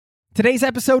Today's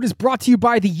episode is brought to you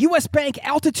by the U.S. Bank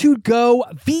Altitude Go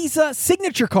Visa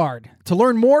Signature Card. To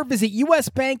learn more, visit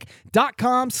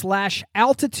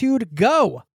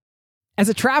usbank.com/altitudego. As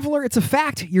a traveler, it's a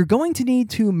fact you're going to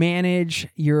need to manage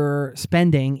your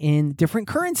spending in different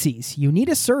currencies. You need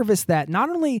a service that not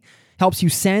only helps you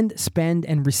send, spend,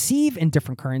 and receive in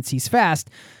different currencies fast,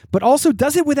 but also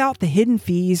does it without the hidden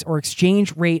fees or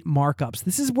exchange rate markups.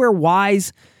 This is where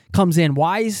Wise comes in.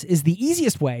 Wise is the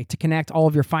easiest way to connect all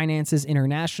of your finances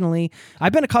internationally.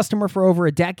 I've been a customer for over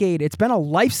a decade. It's been a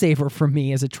lifesaver for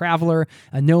me as a traveler,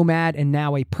 a nomad, and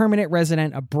now a permanent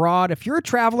resident abroad. If you're a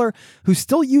traveler who's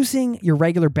still using your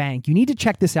regular bank, you need to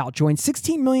check this out. Join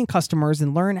 16 million customers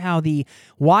and learn how the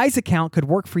Wise account could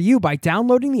work for you by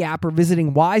downloading the app or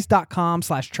visiting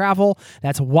wise.com/travel.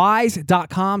 That's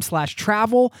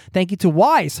wise.com/travel. Thank you to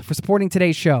Wise for supporting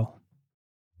today's show.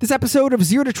 This episode of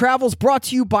Zero to Travel is brought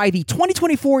to you by the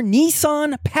 2024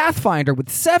 Nissan Pathfinder with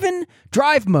 7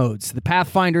 drive modes. The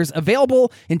Pathfinder's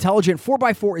available intelligent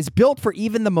 4x4 is built for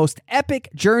even the most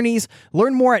epic journeys.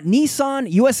 Learn more at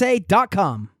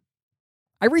nissanusa.com.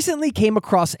 I recently came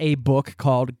across a book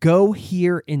called Go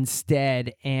Here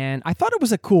Instead, and I thought it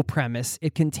was a cool premise.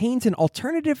 It contains an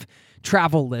alternative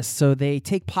travel list, so they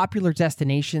take popular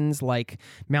destinations like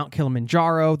Mount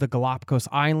Kilimanjaro, the Galapagos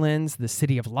Islands, the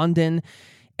City of London,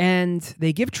 and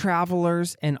they give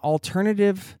travelers an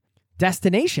alternative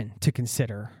destination to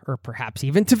consider, or perhaps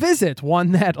even to visit,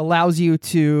 one that allows you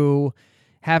to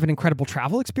have an incredible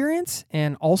travel experience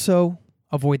and also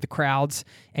avoid the crowds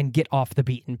and get off the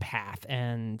beaten path.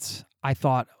 And I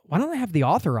thought, why don't I have the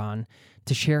author on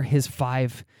to share his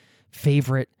 5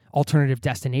 favorite alternative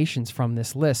destinations from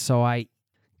this list? So I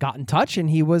got in touch, and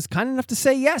he was kind enough to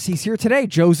say yes. He's here today.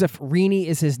 Joseph Reaney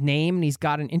is his name, and he's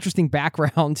got an interesting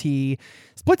background. He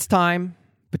splits time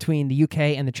between the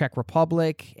UK and the Czech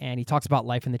Republic, and he talks about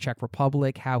life in the Czech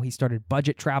Republic, how he started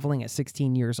budget traveling at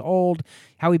 16 years old,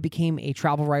 how he became a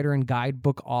travel writer and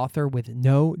guidebook author with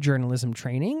no journalism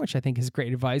training, which I think is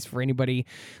great advice for anybody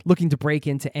looking to break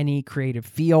into any creative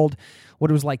field, what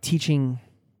it was like teaching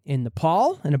in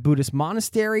Nepal in a Buddhist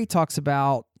monastery, talks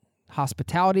about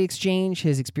hospitality exchange,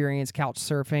 his experience couch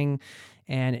surfing,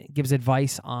 and it gives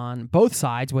advice on both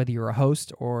sides, whether you're a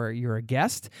host or you're a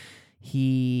guest.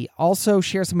 He also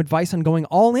shares some advice on going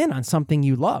all in on something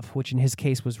you love, which in his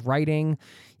case was writing.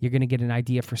 You're going to get an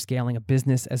idea for scaling a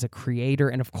business as a creator.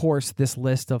 And of course, this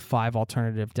list of 5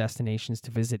 alternative destinations to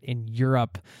visit in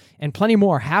Europe and plenty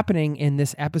more happening in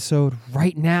this episode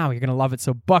right now. You're going to love it.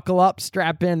 So buckle up,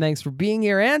 strap in. Thanks for being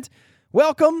here. And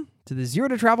welcome to the Zero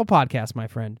to Travel podcast, my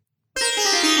friend.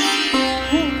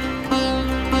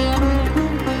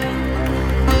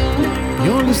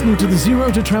 You're listening to the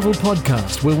Zero to Travel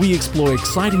podcast, where we explore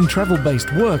exciting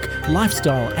travel-based work,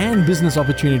 lifestyle, and business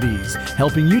opportunities,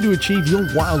 helping you to achieve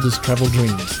your wildest travel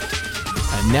dreams.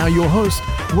 And now your host,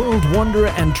 world wanderer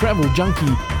and travel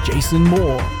junkie, Jason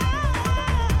Moore.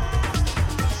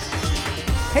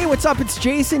 Hey, what's up? It's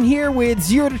Jason here with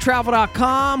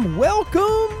ZeroToTravel.com.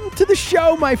 Welcome to the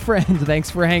show, my friend.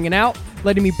 Thanks for hanging out,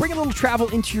 letting me bring a little travel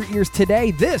into your ears today.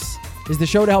 This is the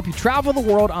show to help you travel the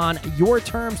world on your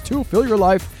terms to fill your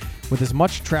life with as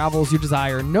much travel as you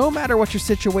desire, no matter what your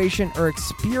situation or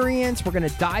experience. We're going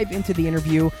to dive into the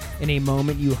interview in a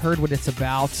moment. You heard what it's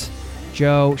about.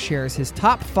 Joe shares his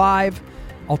top 5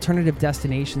 alternative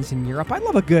destinations in Europe. I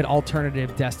love a good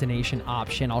alternative destination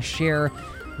option. I'll share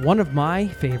one of my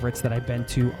favorites that I've been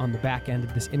to on the back end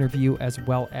of this interview, as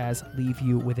well as leave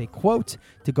you with a quote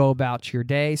to go about your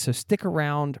day. So stick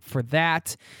around for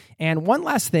that. And one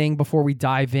last thing before we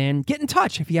dive in, get in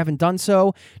touch if you haven't done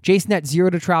so.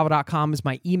 Jason@zerototravel.com is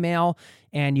my email,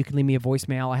 and you can leave me a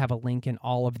voicemail. I have a link in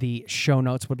all of the show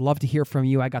notes. Would love to hear from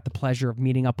you. I got the pleasure of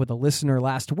meeting up with a listener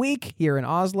last week here in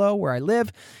Oslo, where I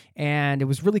live, and it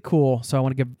was really cool. So I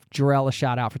want to give Jarell a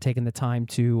shout out for taking the time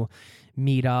to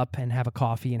meet up and have a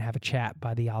coffee and have a chat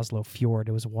by the Oslo Fjord.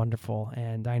 It was wonderful,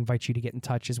 and I invite you to get in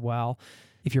touch as well.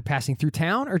 If you're passing through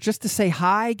town or just to say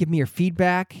hi, give me your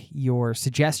feedback, your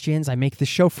suggestions. I make this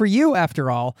show for you, after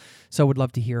all, so would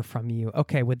love to hear from you.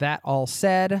 Okay, with that all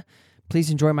said, please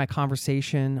enjoy my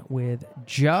conversation with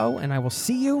Joe, and I will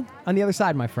see you on the other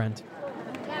side, my friend.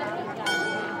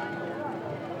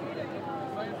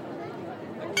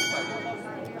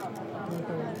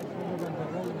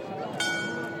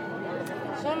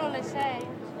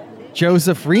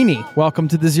 Joseph Reaney, welcome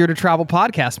to the Zero to Travel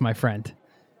podcast, my friend.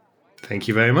 Thank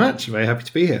you very much. Very happy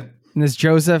to be here. And is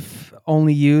Joseph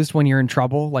only used when you're in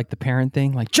trouble, like the parent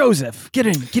thing? Like, Joseph, get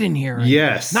in here.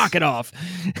 Yes. Knock it off.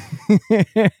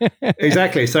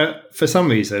 Exactly. So for some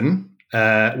reason,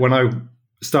 when I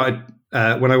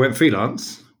went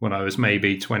freelance, when I was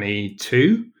maybe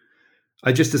 22,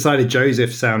 I just decided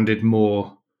Joseph sounded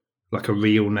more like a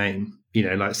real name,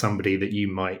 like somebody that you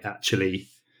might actually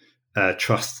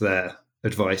trust their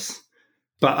advice.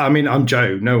 But I mean, I'm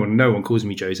Joe. No one calls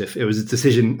me Joseph. It was a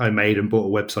decision I made and bought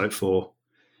a website for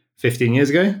 15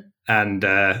 years ago, and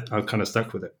I've kind of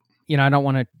stuck with it. I don't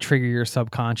want to trigger your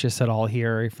subconscious at all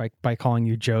here by calling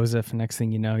you Joseph. And next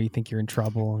thing you know, you think you're in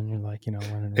trouble and you're like,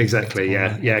 running. Exactly.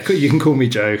 Yeah. You can call me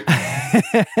Joe.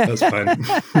 That's fine.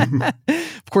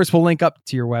 Of course, we'll link up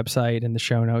to your website in the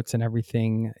show notes and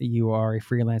everything. You are a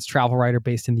freelance travel writer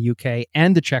based in the UK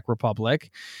and the Czech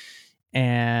Republic.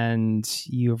 And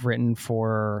you've written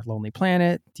for Lonely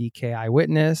Planet, DK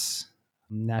Eyewitness,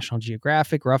 National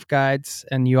Geographic, Rough Guides.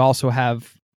 And you also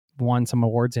have won some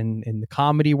awards in the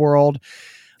comedy world.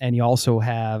 And you also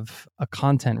have a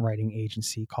content writing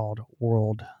agency called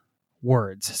World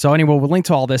Words. So anyway, we'll link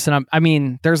to all this. And I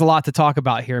mean, there's a lot to talk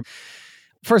about here.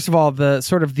 First of all, the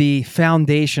sort of the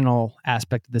foundational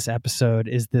aspect of this episode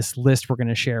is this list we're going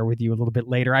to share with you a little bit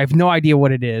later. I have no idea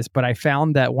what it is, but I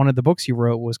found that one of the books you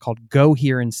wrote was called Go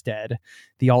Here Instead,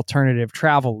 the alternative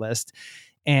travel list.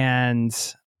 And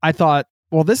I thought,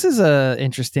 well, this is an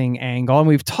interesting angle. And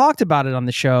we've talked about it on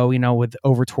the show, with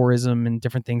over tourism and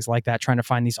different things like that, trying to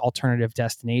find these alternative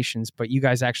destinations. But you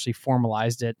guys actually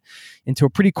formalized it into a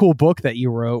pretty cool book that you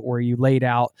wrote where you laid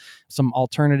out some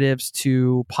alternatives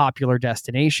to popular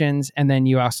destinations. And then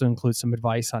you also include some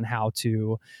advice on how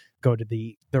to go to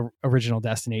the original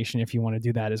destination if you want to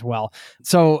do that as well.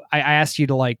 So I asked you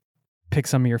to pick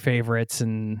some of your favorites,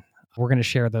 and we're going to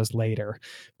share those later.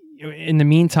 In the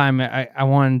meantime, I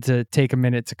wanted to take a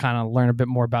minute to kind of learn a bit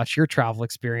more about your travel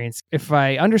experience. If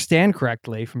I understand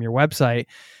correctly from your website,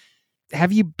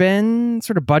 have you been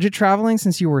sort of budget traveling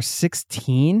since you were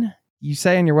 16? You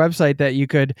say on your website that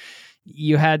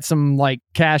you had some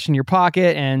cash in your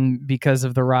pocket, and because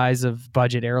of the rise of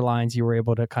budget airlines, you were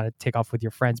able to kind of take off with your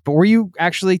friends. But were you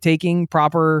actually taking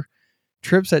proper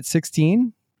trips at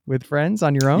 16 with friends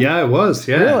on your own? Yeah, I was.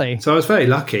 Yeah. Really? So I was very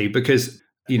lucky because,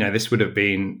 this would have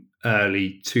been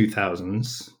early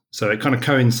 2000s. So it kind of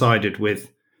coincided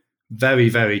with very,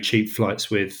 very cheap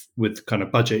flights with kind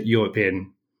of budget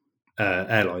European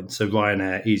airlines. So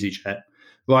Ryanair, EasyJet.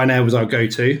 Ryanair was our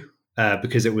go-to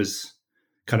because it was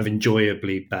kind of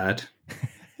enjoyably bad.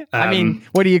 I mean,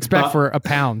 what do you expect for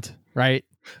 £1, right?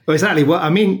 Well, exactly. Well, I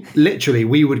mean, literally,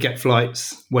 we would get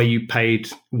flights where you paid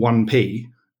 1p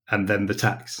and then the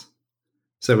tax.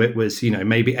 So it was,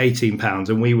 maybe £18,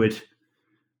 and we would,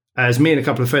 as me and a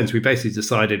couple of friends, we basically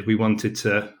decided we wanted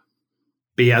to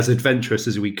be as adventurous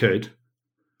as we could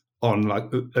on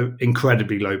an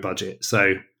incredibly low budget.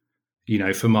 So,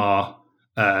 from our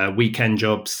weekend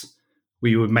jobs,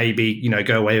 we would maybe,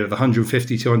 go away with £150,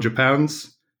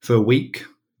 £200 for a week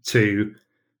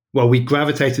we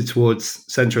gravitated towards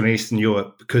Central and Eastern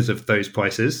Europe because of those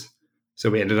prices. So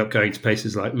we ended up going to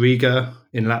places like Riga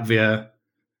in Latvia.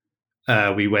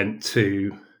 We went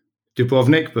to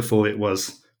Dubrovnik before it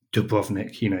was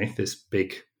Dubrovnik, this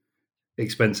big,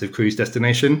 expensive cruise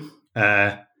destination.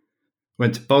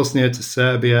 Went to Bosnia, to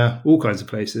Serbia, all kinds of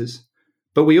places.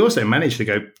 But we also managed to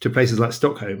go to places like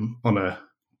Stockholm on a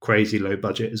crazy low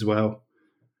budget as well.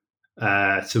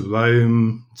 To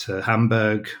Rome, to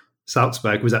Hamburg.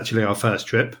 Salzburg was actually our first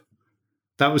trip.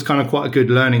 That was kind of quite a good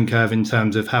learning curve in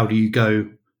terms of how do you go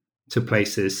to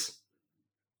places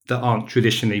that aren't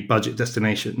traditionally budget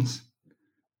destinations,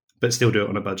 but still do it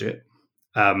on a budget.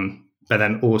 But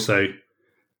then also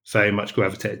very much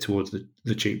gravitated towards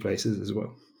the cheap places as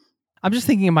well. I'm just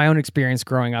thinking of my own experience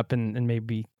growing up, and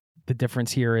maybe the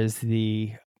difference here is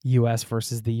the US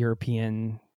versus the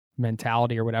European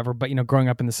mentality or whatever. But, growing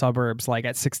up in the suburbs,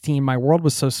 at 16, my world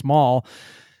was so small.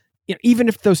 Even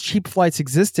if those cheap flights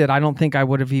existed, I don't think I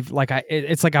would have even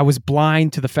it's like I was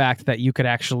blind to the fact that you could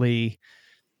actually,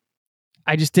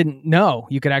 I just didn't know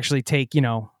you could actually take,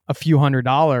 a few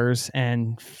 $100s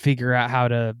and figure out how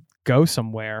to go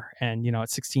somewhere. And, at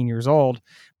 16 years old,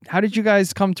 how did you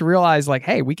guys come to realize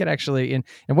hey, we could actually, and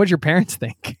what did your parents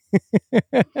think?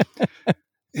 Yeah,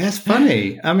 it's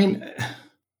funny. I mean,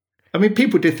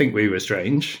 people did think we were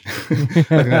strange. I think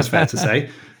that's fair to say.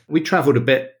 We traveled a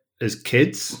bit as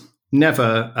kids,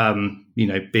 never,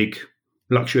 big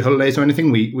luxury holidays or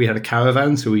anything. We had a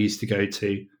caravan, so we used to go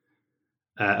to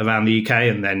around the UK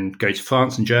and then go to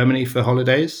France and Germany for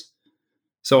holidays.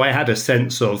 So I had a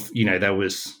sense of,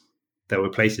 there were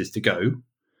places to go.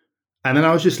 And then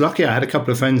I was just lucky. I had a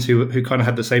couple of friends who kind of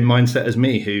had the same mindset as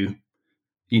me, who,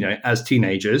 as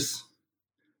teenagers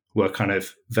were kind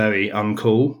of very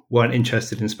uncool, weren't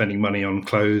interested in spending money on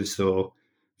clothes or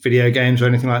video games or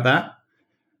anything like that.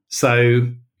 So,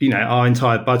 our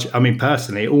entire budget,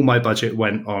 personally, all my budget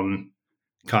went on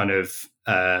kind of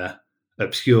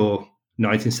obscure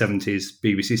 1970s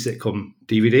BBC sitcom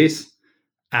DVDs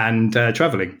and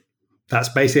traveling. That's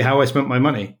basically how I spent my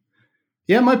money.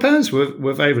 Yeah, my parents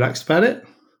were very relaxed about it.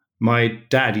 My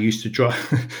dad used to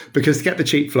drive because to get the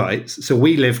cheap flights. So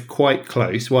we live quite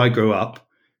close where I grew up,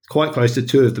 quite close to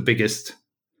two of the biggest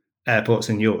airports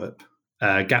in Europe,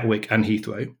 Gatwick and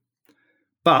Heathrow.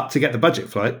 But to get the budget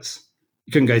flights,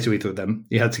 you couldn't go to either of them.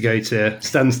 You had to go to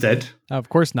Stansted, of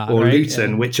course not, or right?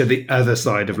 Luton, which are the other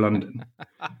side of London.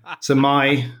 So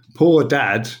my poor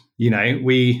dad,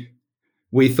 we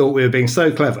thought we were being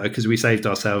so clever because we saved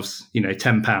ourselves,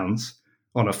 £10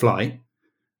 on a flight.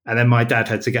 And then my dad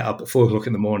had to get up at 4:00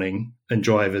 in the morning and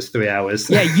drive us 3 hours.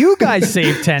 Yeah, you guys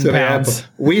saved £10.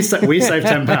 We saved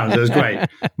 £10. It was great.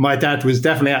 My dad was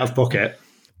definitely out of pocket.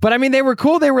 But I mean, they were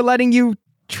cool. They were letting you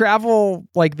travel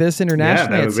like this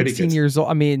internationally at 16 really years old.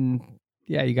 I mean,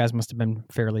 yeah, you guys must have been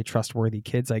fairly trustworthy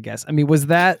kids, I guess. I mean, was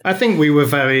that... I think we were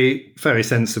very, very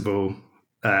sensible,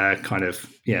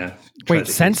 Wait,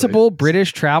 sensible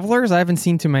British travelers? I haven't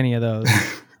seen too many of those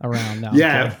around now.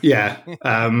 Yeah.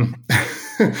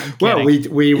 Well,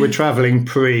 we were traveling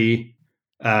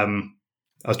I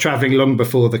was traveling long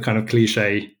before the kind of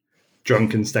cliche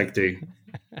drunken stag do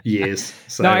years.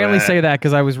 So, no, I only say that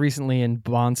because I was recently in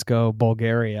Bansko,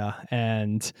 Bulgaria,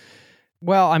 and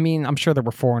well, I mean, I'm sure there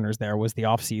were foreigners there. It was the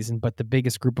off season, but the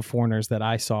biggest group of foreigners that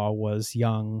I saw was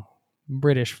young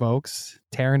British folks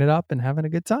tearing it up and having a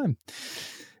good time.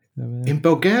 In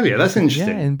Bulgaria, that's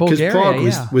interesting. Yeah, in Bulgaria,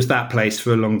 because Prague was that place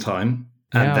for a long time,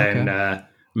 and then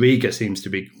Riga seems to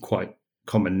be quite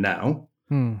common now.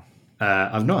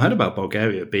 I've not heard about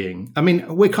Bulgaria being. I mean,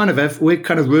 we're kind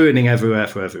of ruining everywhere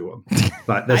for everyone.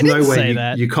 Like, there's no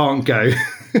way you can't go.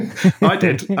 I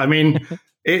did. I mean,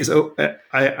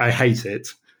 I hate it.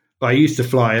 I used to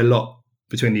fly a lot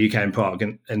between the UK and Prague,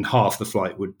 and half the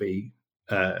flight would be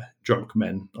drunk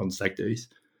men on stag do's.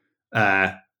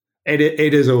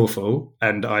 It is awful,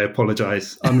 and I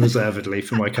apologise unreservedly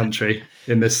for my country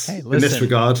in this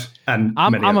regard. And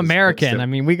I'm American. I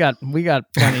mean, we got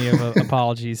plenty of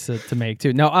apologies to make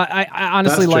too. No, I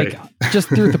honestly just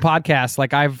through the podcast,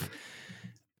 like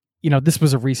this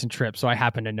was a recent trip, so I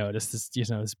happened to notice this,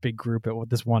 this big group at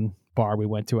this one bar we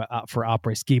went to for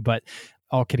après ski. But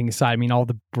all kidding aside, I mean, all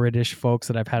the British folks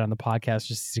that I've had on the podcast,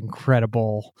 just these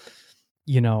incredible,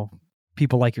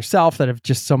 people like yourself that have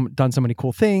just done so many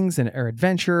cool things and are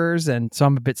adventurers. And so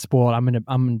I'm a bit spoiled. I'm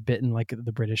a bit in like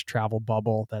the British travel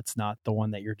bubble. That's not the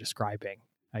one that you're describing,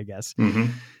 I guess. Mm-hmm.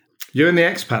 You're in the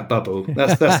expat bubble.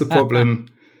 That's the problem.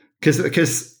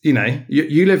 Because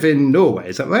you live in Norway,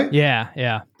 is that right?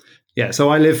 Yeah. So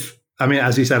I live, I mean,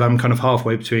 as you said, I'm kind of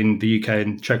halfway between the UK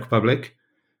and Czech Republic.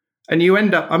 And you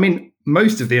end up, I mean,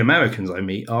 most of the Americans I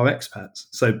meet are expats.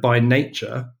 So by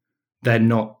nature, they're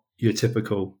not your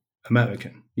typical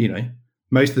American.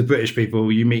 Most of the British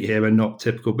people you meet here are not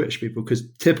typical British people, because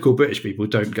typical British people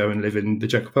don't go and live in the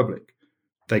Czech Republic.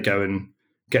 They go and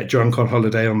get drunk on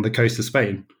holiday on the coast of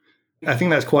Spain. I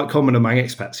think that's quite common among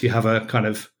expats. You have a kind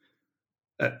of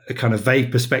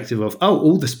vague perspective of,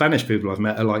 all the Spanish people I've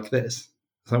met are like this.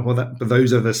 So, but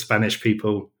those are the Spanish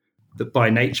people that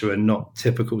by nature are not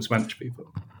typical Spanish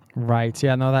people. Right.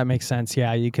 Yeah, no, that makes sense.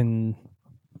 Yeah, you can...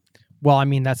 Well, I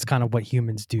mean, that's kind of what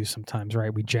humans do sometimes,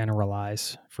 right? We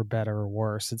generalize for better or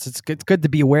worse. It's good to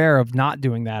be aware of not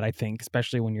doing that, I think,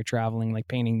 especially when you're traveling, like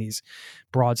painting these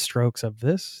broad strokes of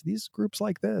these groups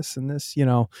like this and this,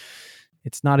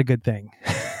 it's not a good thing.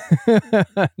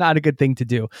 Not a good thing to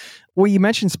do. Well, you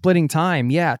mentioned splitting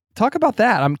time. Yeah. Talk about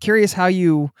that. I'm curious how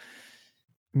you're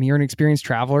an experienced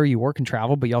traveler. You work in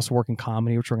travel, but you also work in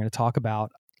comedy, which we're going to talk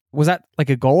about. Was that like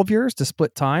a goal of yours to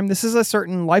split time? This is a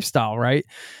certain lifestyle, right?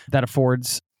 That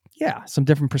affords, some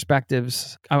different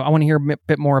perspectives. I want to hear a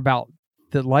bit more about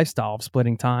the lifestyle of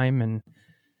splitting time and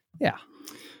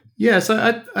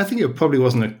So I think it probably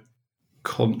wasn't a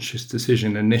conscious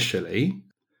decision initially.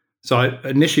 So I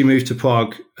initially moved to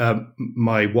Prague.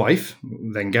 My wife,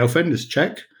 then girlfriend, is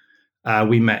Czech.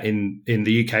 We met in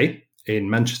the UK, in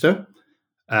Manchester.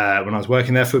 When I was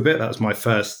working there for a bit, that was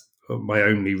my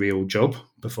only real job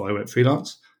before I went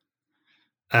freelance.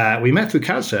 We met through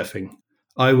couchsurfing.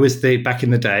 Back in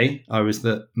the day, I was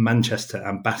the Manchester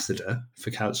ambassador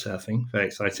for couchsurfing. Very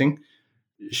exciting.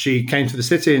 She came to the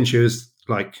city and she was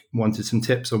like, wanted some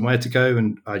tips on where to go.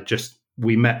 And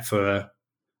we met for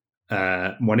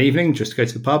one evening just to go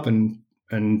to the pub and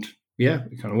we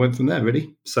kind of went from there,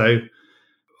 really. So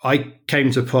I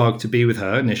came to Prague to be with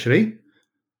her initially.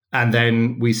 And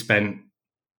then we spent,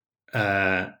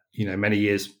 many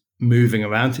years moving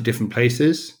around to different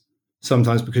places,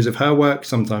 sometimes because of her work,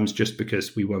 sometimes just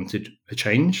because we wanted a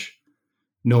change.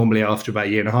 normally after about a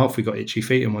year and a half, we got itchy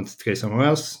feet and wanted to go somewhere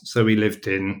else. So we lived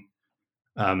in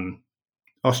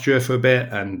Austria for a bit,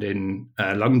 and in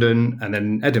London, and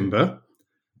then Edinburgh.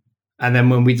 And then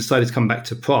when we decided to come back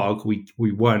to Prague,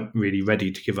 we weren't really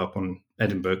ready to give up on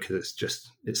Edinburgh because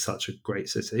it's such a great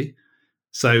city.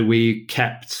 So we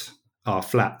kept our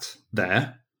flat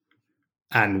there,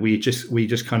 and we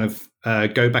just kind of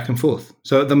go back and forth.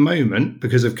 So at the moment,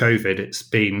 because of COVID, it's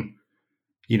been,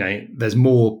 there's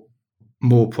more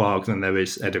Prague than there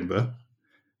is Edinburgh,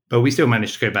 but we still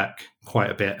managed to go back quite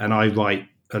a bit. And I write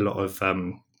a lot of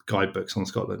guidebooks on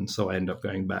Scotland, so I end up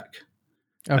going back.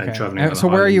 Okay. Traveling so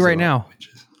where are you right now?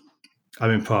 I'm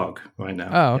in Prague right now.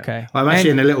 Oh, okay. I'm actually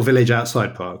in a little village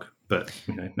outside Prague, but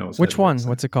no one's Which one? So.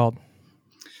 What's it called?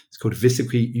 It's called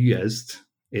Vysoké Újezd.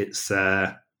 It's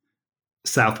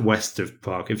southwest of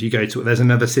Prague. If you go to, there's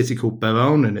another city called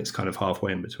Beroun, and it's kind of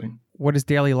halfway in between. What is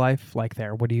daily life like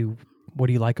there? What do you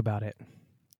like about it?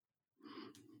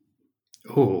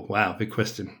 Oh, wow, big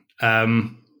question.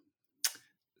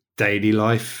 Daily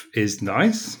life is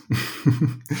nice.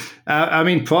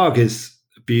 Prague is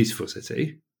a beautiful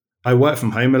city. I work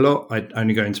from home a lot. I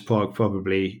only go into Prague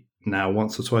probably now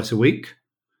once or twice a week.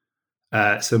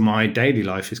 So my daily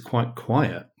life is quite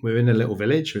quiet. We're in a little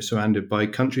village. We're surrounded by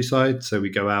countryside. So we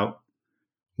go out,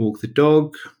 walk the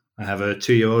dog. I have a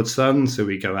 2-year-old son. So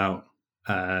we go out,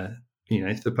 to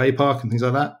the play park and things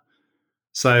like that.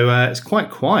 So it's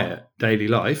quite quiet daily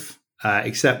life,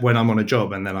 except when I'm on a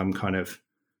job, and then I'm kind of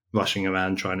rushing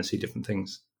around trying to see different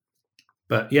things.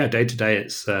 But yeah, day to day,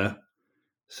 it's a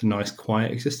nice,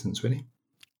 quiet existence, really.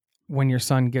 When your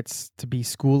son gets to be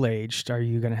school aged, are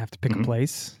you going to have to pick a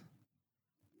place?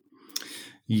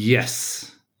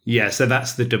 Yes. Yeah. So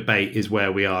that's the debate, is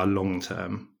where we are long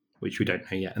term, which we don't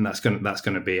know yet, and that's going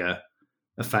to be a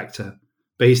factor.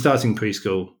 But he's starting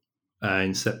preschool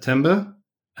in September,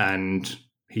 and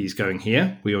he's going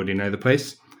here. We already know the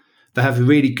place. They have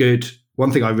really good.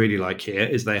 One thing I really like here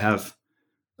is they have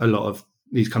a lot of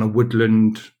these kind of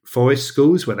woodland forest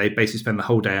schools where they basically spend the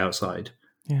whole day outside,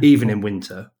 even in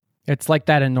winter. It's like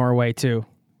that in Norway too.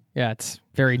 Yeah, it's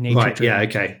very nature. Right. Yeah.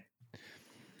 Okay.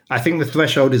 I think the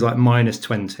threshold is like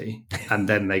 -20, and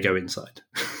then they go inside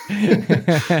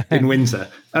in winter.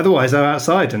 Otherwise, they're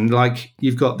outside, and like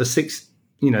you've got the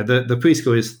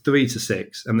preschool is 3 to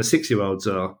 6, and the 6-year-olds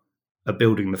are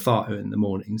building the fire in the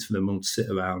mornings for them all to sit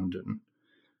around, and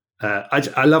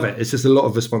I love it. It's just a lot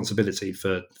of responsibility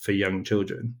for young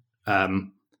children,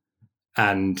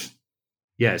 and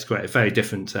yeah, it's great. It's very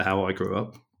different to how I grew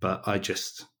up, but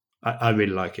I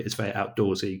really like it. It's very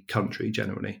outdoorsy country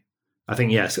generally. I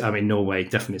think, yes, Norway,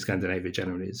 definitely Scandinavia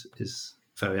generally is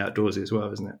very outdoorsy as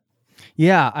well, isn't it?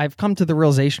 Yeah, I've come to the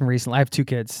realization recently. I have 2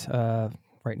 kids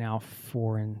right now,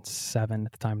 4 and 7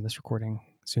 at the time of this recording,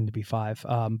 soon to be 5.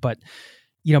 But,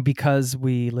 because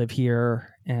we live here,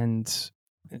 and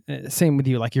same with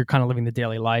you, like you're kind of living the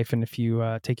daily life. And if you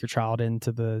take your child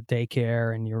into the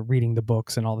daycare and you're reading the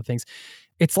books and all the things,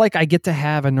 it's like I get to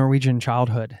have a Norwegian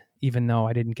childhood, even though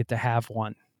I didn't get to have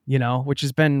one. Which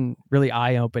has been really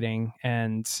eye-opening,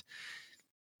 and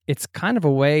it's kind of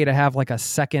a way to have like a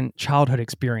second childhood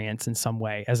experience in some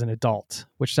way as an adult,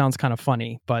 which sounds kind of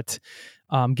funny, but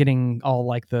getting all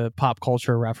like the pop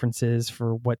culture references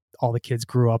for what all the kids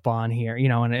grew up on here,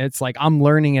 and it's like I'm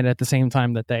learning it at the same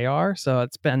time that they are. So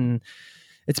it's been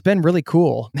really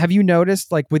cool. Have you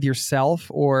noticed, like with yourself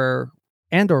or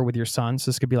with your son,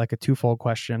 so this could be like a twofold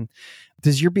question,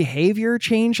 does your behavior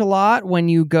change a lot when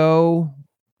you go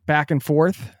back and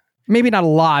forth? Maybe not a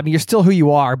lot. You're still who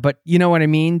you are, but you know what I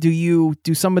mean?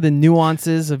 Do some of the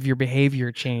nuances of your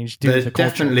behavior change due to the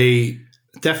culture?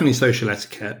 Definitely social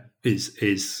etiquette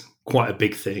is quite a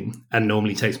big thing, and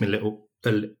normally takes me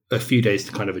a few days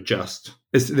to kind of adjust.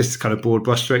 This is kind of broad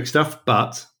brushstroke stuff,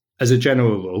 but as a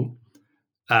general rule,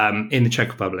 in the Czech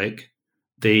Republic,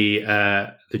 the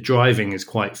driving is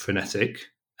quite frenetic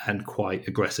and quite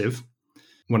aggressive.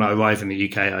 When I arrive in the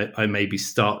UK, I maybe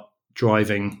start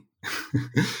driving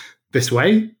this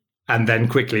way, and then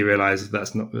quickly realize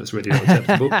that's really not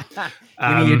acceptable.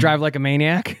 You mean you drive like a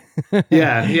maniac?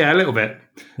 yeah, a little bit.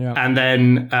 Yeah. And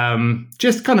then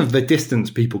just kind of the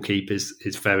distance people keep is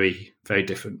very, very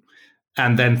different.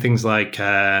 And then things like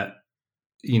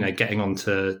getting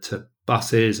onto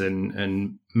buses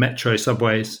and metro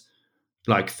subways,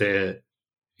 like the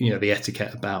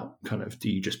etiquette about kind of, do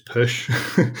you just push?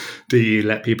 Do you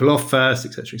let people off first,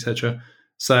 et cetera, et cetera.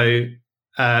 So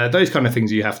those kind of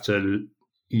things you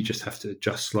just have to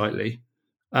adjust slightly.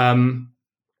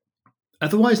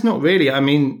 Otherwise, not really.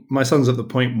 My son's at the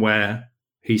point where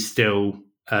he's still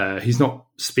he's not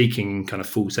speaking kind of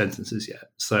full sentences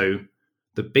yet. So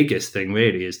the biggest thing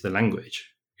really is the language,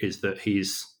 is that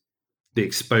he's the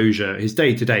exposure, his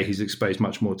day to day, he's exposed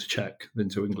much more to Czech than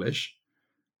to English.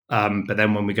 But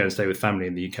then when we go and stay with family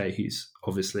in the UK, he's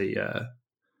obviously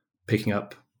picking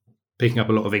up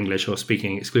a lot of English or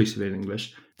speaking exclusively in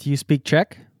English. Do you speak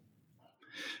Czech?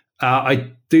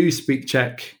 I do speak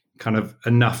Czech kind of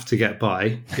enough to get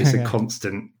by. It's a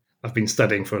constant. I've been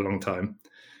studying for a long time.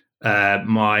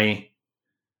 I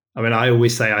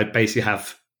always say I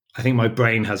think my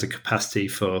brain has a capacity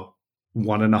for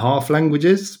 1.5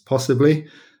 languages, possibly.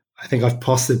 I think I've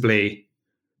possibly,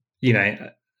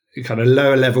 kind of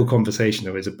lower level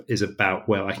conversation is about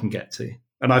where I can get to.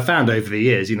 And I found over the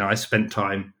years, I spent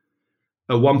time,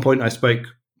 at one point I spoke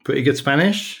pretty good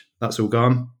Spanish, that's all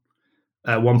gone.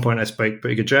 At one point I spoke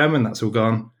pretty good German, that's all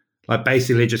gone. I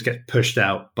basically just get pushed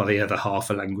out by the other half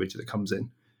a language that comes in.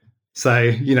 So,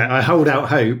 I hold out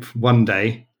hope one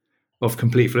day of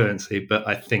complete fluency, but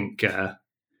I think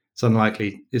it's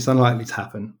unlikely to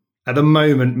happen. At the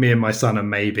moment, me and my son are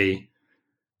maybe,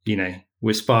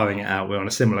 we're sparring it out. We're on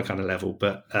a similar kind of level,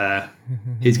 but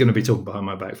he's going to be talking behind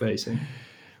my back very soon.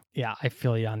 Yeah, I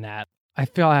feel you on that. I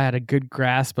feel I had a good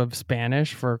grasp of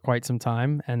Spanish for quite some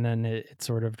time, and then it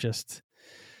sort of just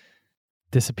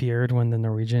disappeared when the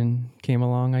Norwegian came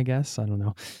along, I guess. I don't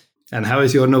know. And how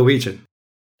is your Norwegian?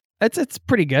 It's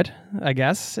pretty good, I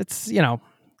guess. It's,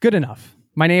 good enough.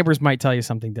 My neighbors might tell you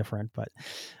something different, but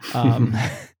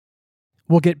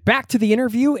we'll get back to the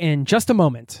interview in just a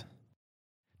moment.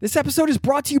 This episode is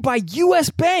brought to you by US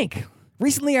Bank.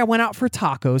 Recently, I went out for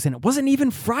tacos, and it wasn't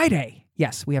even Friday.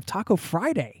 Yes, we have Taco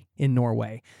Friday in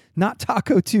Norway, not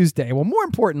Taco Tuesday. Well, more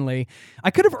importantly,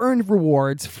 I could have earned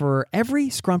rewards for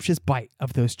every scrumptious bite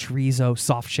of those chorizo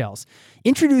soft shells.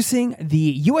 Introducing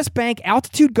the US Bank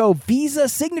Altitude Go Visa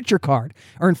Signature Card.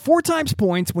 Earn 4 times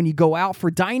points when you go out for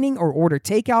dining or order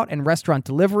takeout and restaurant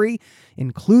delivery,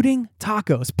 including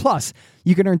tacos. Plus,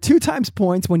 you can earn 2 times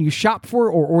points when you shop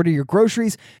for or order your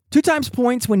groceries, 2 times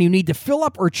points when you need to fill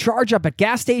up or charge up at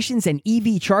gas stations and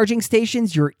EV charging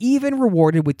stations. You're even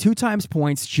rewarded with 2 times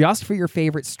points just for your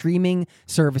favorite streaming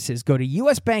services. Go to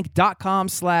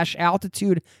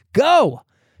usbank.com/altitude-go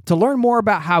to learn more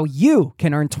about how you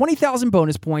can earn 20,000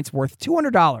 bonus points worth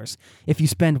 $200 if you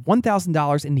spend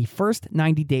 $1,000 in the first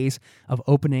 90 days of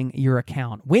opening your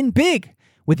account. Win big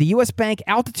with the US Bank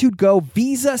Altitude Go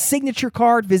Visa Signature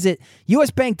Card. Visit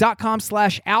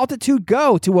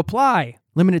usbank.com/altitude-go to apply.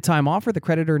 Limited time offer. The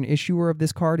creditor and issuer of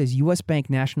this card is US Bank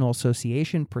National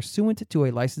Association, pursuant to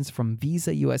a license from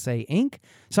Visa USA Inc.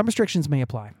 Some restrictions may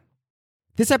apply.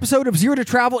 This episode of Zero to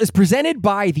Travel is presented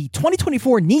by the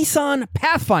 2024 Nissan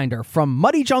Pathfinder. From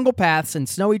muddy jungle paths and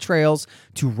snowy trails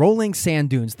to rolling sand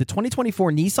dunes, the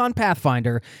 2024 Nissan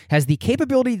Pathfinder has the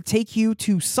capability to take you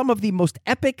to some of the most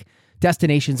epic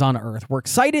destinations on Earth. We're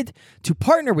excited to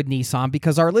partner with Nissan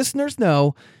because our listeners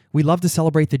know we love to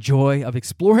celebrate the joy of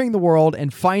exploring the world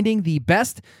and finding the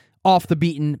best off the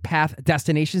beaten path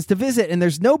destinations to visit. And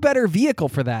there's no better vehicle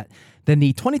for that than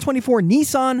the 2024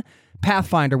 Nissan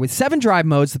Pathfinder. With 7 drive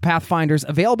modes, the Pathfinder's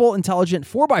available intelligent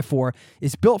 4x4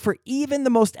 is built for even the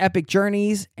most epic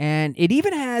journeys, and it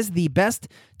even has the best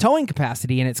towing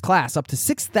capacity in its class, up to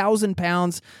 6,000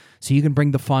 pounds, so you can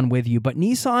bring the fun with you. But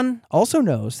Nissan also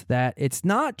knows that it's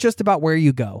not just about where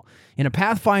you go. In a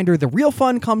Pathfinder, the real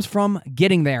fun comes from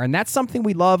getting there, and that's something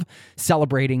we love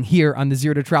celebrating here on the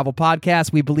Zero to Travel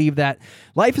podcast. We believe that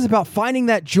life is about finding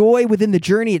that joy within the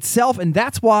journey itself, and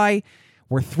that's why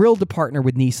we're thrilled to partner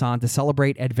with Nissan to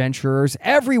celebrate adventurers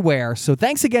everywhere. So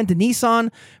thanks again to Nissan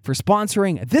for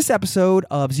sponsoring this episode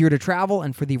of Zero to Travel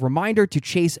and for the reminder to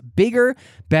chase bigger,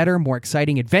 better, more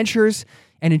exciting adventures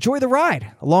and enjoy the ride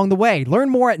along the way. Learn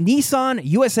more at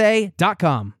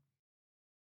nissanusa.com.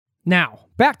 Now,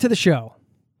 back to the show.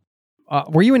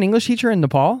 Were you an English teacher in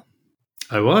Nepal?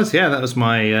 I was, yeah. That was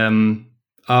my,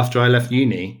 after I left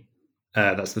uni,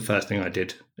 that's the first thing I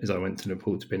did, is I went to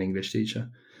Nepal to be an English teacher.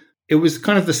 It was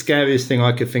kind of the scariest thing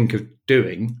I could think of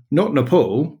doing. Not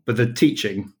Nepal, but the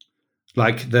teaching.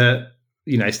 Like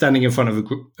standing in front of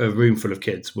a room full of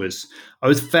kids I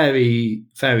was very,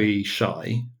 very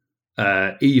shy,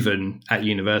 even at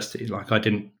university.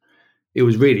 It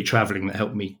was really traveling that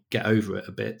helped me get over it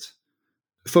a bit.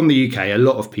 From the UK, a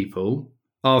lot of people,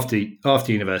 after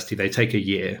university, they take a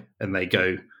year and they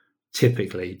go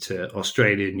typically to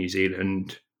Australia, New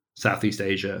Zealand, Southeast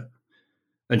Asia,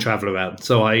 and travel around.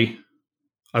 So I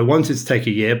wanted to take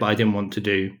a year, but I didn't want to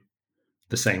do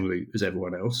the same route as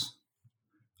everyone else.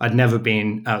 I'd never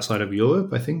been outside of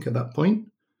Europe, I think, at that point.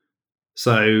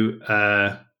 So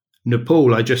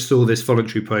Nepal, I just saw this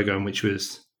voluntary program, which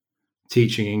was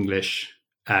teaching English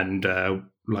and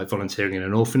volunteering in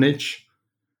an orphanage.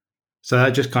 So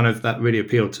that just that really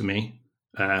appealed to me,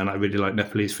 and I really like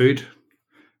Nepalese food.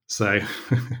 So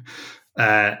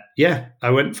yeah, I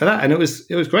went for that, and it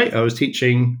was great. I was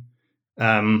teaching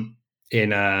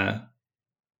in a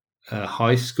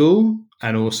high school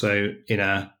and also in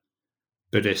a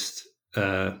Buddhist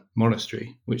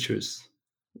monastery, which was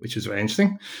very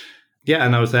interesting. Yeah,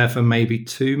 and I was there for maybe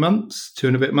 2 months, 2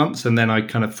 and a bit months, and then I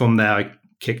from there I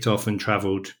kicked off and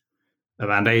travelled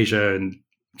around Asia and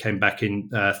came back in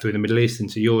through the Middle East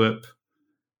into Europe,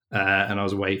 and I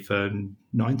was away for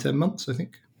 9-10 months, I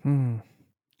think.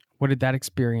 What did that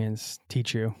experience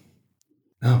teach you?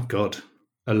 Oh God,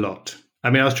 a lot. I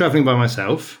mean, I was traveling by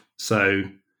myself, so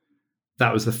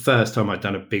that was the first time I'd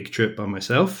done a big trip by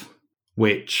myself,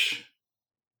 which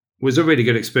was a really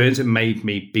good experience. It made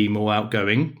me be more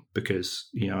outgoing because,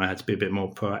 I had to be a bit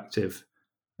more proactive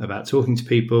about talking to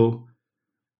people.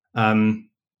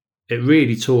 It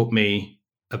really taught me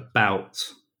about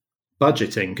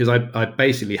budgeting because I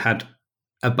basically had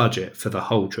a budget for the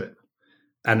whole trip.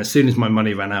 And as soon as my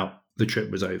money ran out, the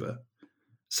trip was over.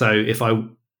 So if I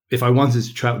wanted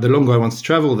to travel, the longer I wanted to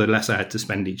travel, the less I had to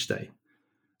spend each day.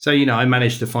 So, I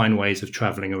managed to find ways of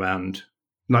traveling around.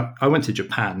 Like I went to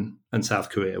Japan and South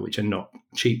Korea, which are not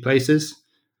cheap places,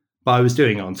 but I was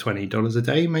doing it on $20 a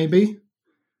day, maybe,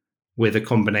 with a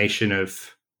combination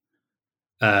of,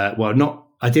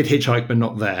 I did hitchhike, but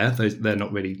not there. They're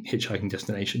not really hitchhiking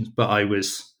destinations, but I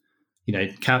was,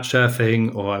 couch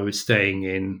surfing, or I was staying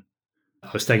in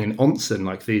onsen,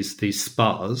 like these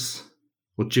spas,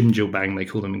 or jimjilbang, they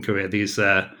call them in Korea, these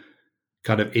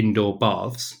kind of indoor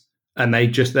baths. And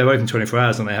they're open 24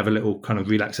 hours, and they have a little kind of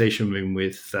relaxation room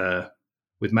with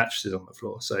mattresses on the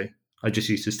floor. So I just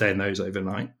used to stay in those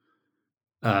overnight,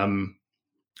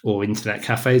 or internet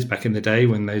cafes back in the day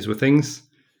when those were things.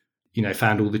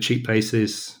 Found all the cheap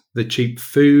places, the cheap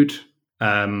food,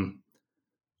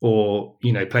 or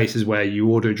places where you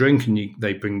order a drink and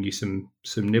they bring you some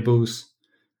nibbles.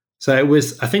 So it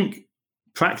was, I think,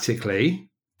 practically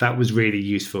that was really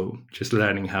useful, just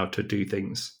learning how to do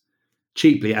things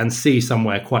cheaply and see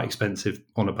somewhere quite expensive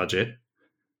on a budget.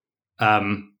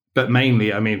 But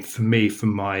mainly, I mean, for me,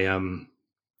 from my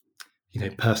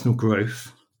personal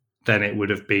growth, then it would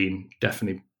have been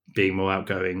definitely being more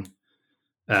outgoing,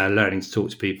 learning to talk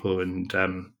to people, and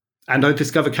I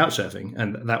discovered couch surfing,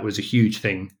 and that was a huge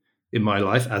thing in my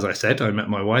life. As I said, I met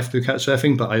my wife through couch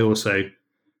surfing, but I also,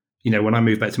 when I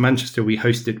moved back to Manchester, we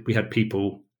had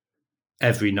people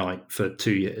every night for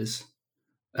 2 years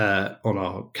on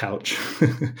our couch.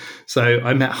 So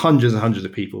I met hundreds and hundreds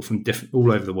of people from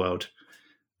all over the world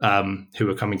who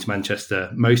were coming to Manchester,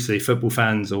 mostly football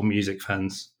fans or music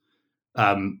fans,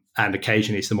 and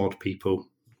occasionally some odd people.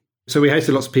 So we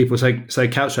hosted lots of people. So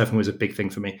couch surfing was a big thing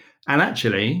for me. And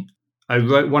actually, I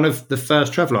wrote one of the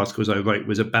first travel articles I wrote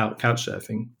was about couch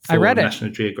surfing for I read it. National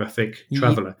Geographic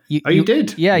Traveller. You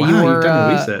did? Yeah, wow, you've done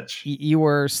the research. You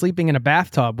were sleeping in a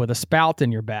bathtub with a spout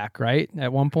in your back, right?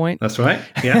 At one point. That's right.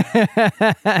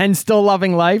 Yeah. And still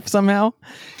loving life somehow.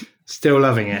 Still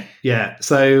loving it. Yeah.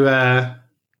 So,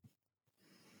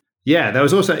 there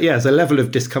was also, there's a level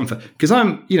of discomfort because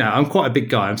I'm quite a big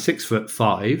guy. I'm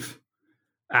 6'5",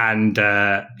 and,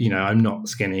 I'm not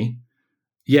skinny.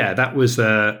 Yeah. That was,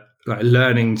 like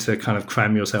learning to kind of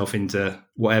cram yourself into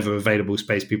whatever available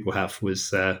space people have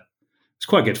was it's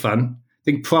quite good fun. I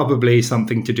think probably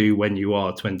something to do when you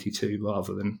are 22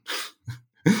 rather than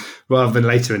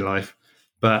later in life.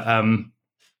 But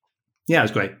it was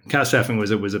great. Couch surfing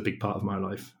was a big part of my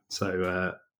life.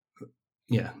 So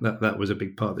that was a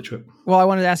big part of the trip. Well, I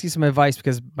wanted to ask you some advice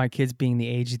because my kids being the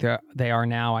age they are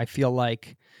now, I feel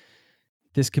like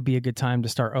this could be a good time to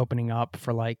start opening up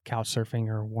for like couch surfing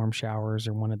or warm showers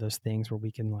or one of those things where we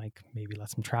can like maybe let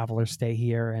some travelers stay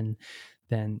here. And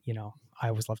then, I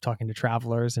always love talking to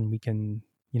travelers, and we can,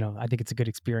 I think it's a good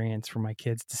experience for my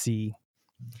kids to see,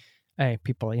 hey,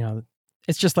 people,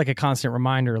 it's just like a constant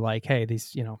reminder, like, hey,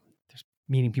 these, there's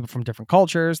meeting people from different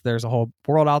cultures. There's a whole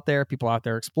world out there, people out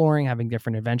there exploring, having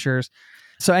different adventures.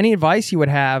 So any advice you would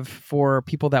have for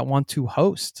people that want to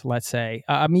host, let's say,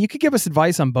 you could give us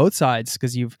advice on both sides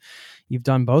because you've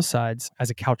done both sides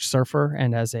as a couch surfer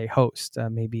and as a host,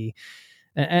 maybe.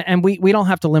 And we don't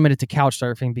have to limit it to couch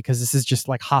surfing because this is just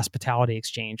like hospitality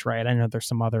exchange, right? I know there's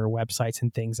some other websites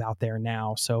and things out there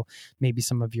now. So maybe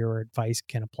some of your advice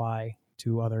can apply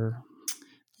to other.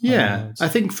 Yeah, I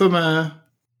think from a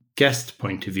guest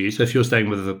point of view, so if you're staying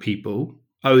with other people,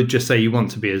 I would just say you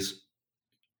want to be as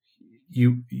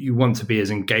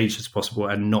engaged as possible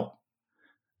and not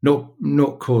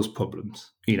cause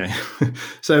problems,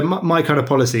 So my kind of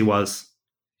policy was,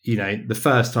 the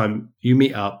first time you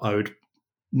meet up, I would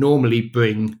normally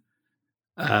bring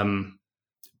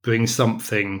bring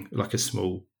something like a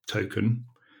small token.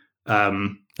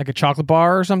 Like a chocolate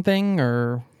bar or something,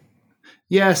 or...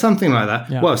 Yeah, something like that.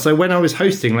 Yeah. Well, so when I was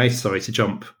hosting later, sorry to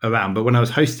jump around, but when I was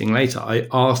hosting later, I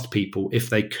asked people if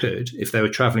they could, if they were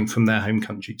traveling from their home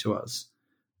country to us,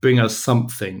 bring us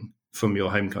something from your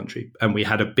home country. And we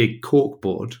had a big cork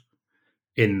board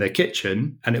in the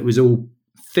kitchen, and it was all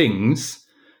things.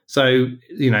 So,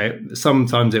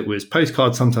 sometimes it was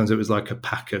postcards, sometimes it was like a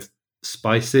pack of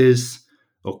spices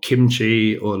or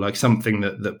kimchi or like something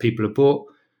that people had bought.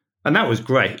 And that was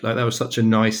great. Like, that was such a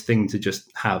nice thing to just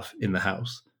have in the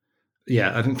house.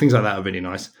 Yeah, I think things like that are really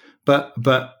nice. But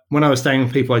when I was staying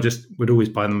with people, I just would always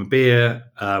buy them a beer,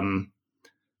 and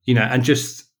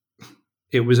just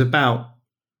it was about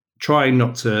trying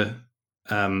not to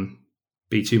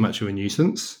be too much of a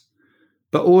nuisance.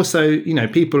 But also,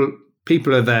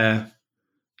 people are there.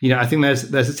 I think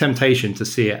there's a temptation to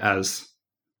see it as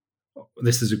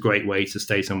this is a great way to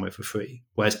stay somewhere for free,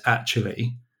 whereas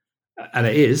actually. And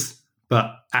it is,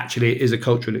 but actually it is a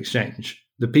cultural exchange.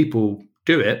 The people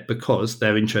do it because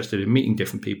they're interested in meeting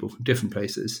different people from different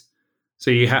places.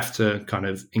 So you have to kind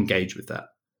of engage with that.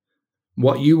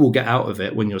 What you will get out of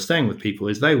it when you're staying with people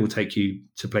is they will take you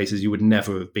to places you would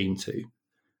never have been to.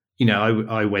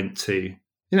 I went to,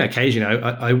 occasionally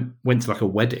I went to like a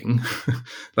wedding,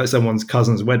 like someone's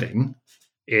cousin's wedding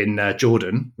in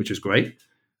Jordan, which was great.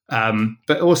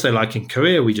 But also like in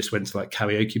Korea, we just went to like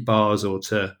karaoke bars or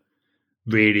to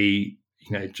really,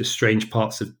 just strange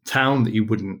parts of town that you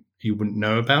wouldn't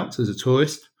know about as a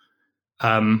tourist.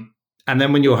 And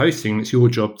then when you're hosting, it's your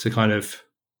job to kind of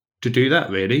to do that,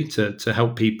 really, to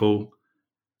help people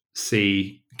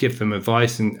give them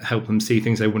advice and help them see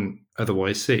things they wouldn't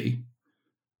otherwise see.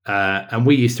 And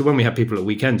we used to, when we had people at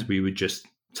weekends, we would just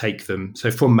take them.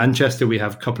 So from Manchester, we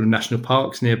have a couple of national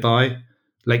parks nearby,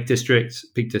 Lake District,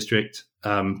 Peak District,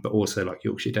 but also like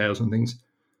Yorkshire Dales and things.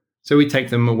 So we take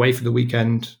them away for the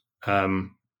weekend,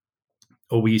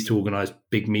 or we used to organise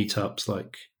big meetups,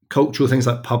 like cultural things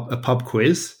like a pub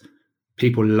quiz.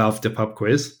 People loved a pub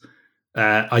quiz.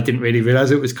 I didn't really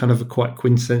realise it was kind of a quite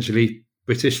quintessentially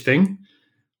British thing,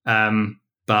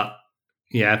 but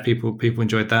yeah, people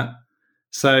enjoyed that.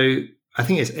 So I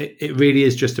think it really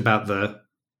is just about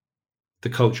the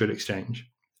cultural exchange.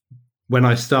 When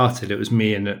I started, it was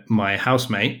me and my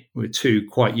housemate. We were two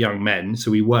quite young men, so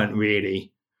we weren't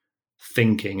really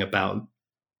thinking about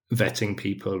vetting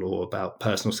people or about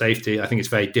personal safety. I think it's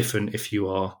very different if you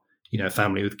are, a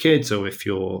family with kids, or if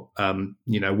you're,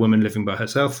 a woman living by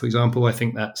herself, for example. I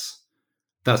think that's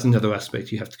another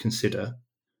aspect you have to consider.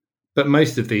 But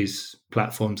most of these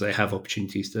platforms, they have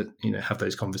opportunities to, have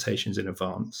those conversations in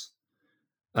advance.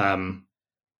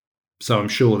 So I'm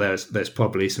sure there's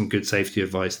probably some good safety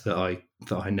advice that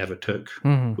I never took,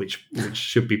 which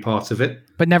should be part of it.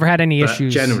 But never had any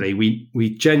issues. Generally,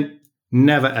 we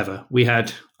never ever.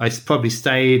 I probably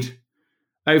stayed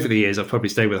over the years. I've probably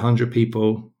stayed with 100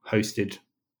 people, hosted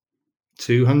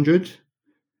 200.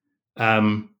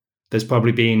 There's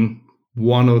probably been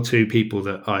one or two people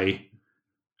that I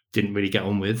didn't really get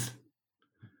on with,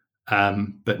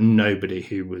 but nobody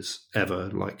who was ever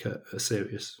like a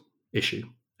serious issue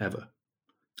ever.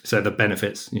 So the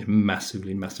benefits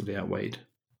massively outweighed.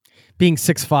 Being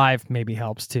 6'5" maybe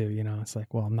helps too. It's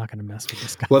like, well, I'm not going to mess with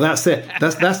this guy. Well, that's it.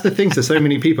 That's the thing. So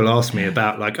many people ask me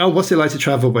about like, oh, what's it like to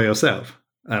travel by yourself?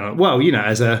 And well,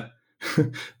 as a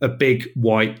big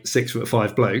white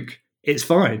 6'5" bloke, it's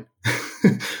fine.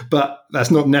 But that's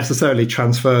not necessarily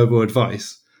transferable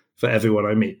advice for everyone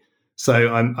I meet. So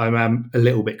I'm a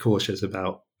little bit cautious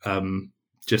about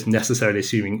just necessarily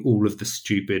assuming all of the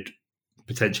stupid,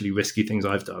 potentially risky things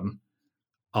I've done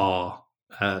are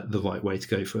the right way to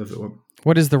go for everyone.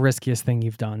 What is the riskiest thing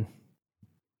you've done?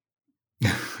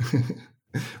 Well,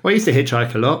 I used to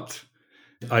hitchhike a lot.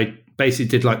 I basically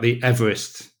did like the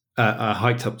Everest. I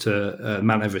hiked up to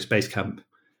Mount Everest base camp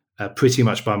pretty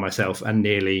much by myself, and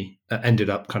nearly ended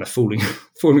up kind of falling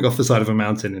off the side of a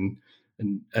mountain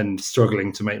and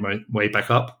struggling to make my way back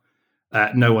up.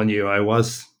 No one knew who I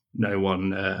was. No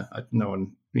one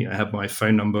had my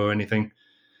phone number or anything.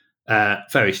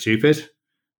 Very stupid.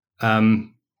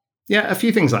 A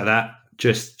few things like that.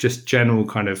 Just general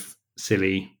kind of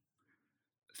silly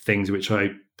things which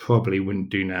I probably wouldn't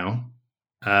do now.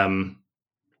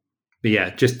 But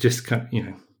yeah, just kind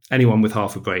of, anyone with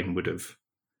half a brain would have,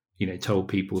 told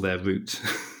people their route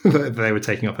that they were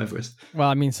taking up Everest. Well,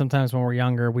 I mean, sometimes when we're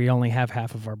younger, we only have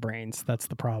half of our brains. That's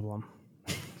the problem.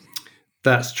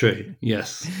 That's true.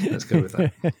 Yes, let's go with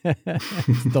that.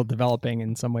 Still developing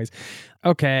in some ways.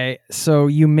 Okay, so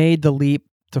you made the leap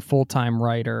to full-time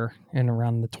writer in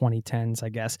around the 2010s, I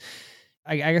guess.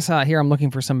 I guess here I'm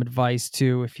looking for some advice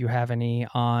too, if you have any,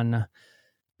 on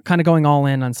kind of going all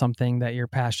in on something that you're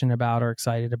passionate about or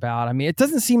excited about. I mean, it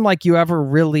doesn't seem like you ever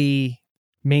really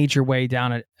made your way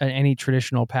down any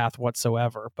traditional path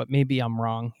whatsoever, but maybe I'm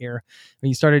wrong here. When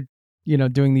you started,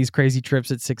 doing these crazy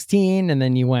trips at 16, and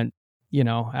then you went,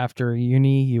 after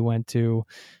uni, you went to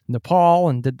Nepal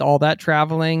and did all that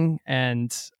traveling.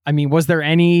 And I mean, was there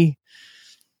any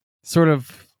sort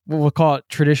of, what we'll call it,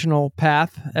 traditional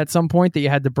path at some point that you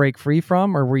had to break free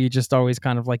from? Or were you just always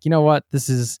kind of like, you know what, this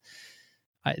is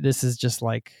just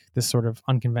like this sort of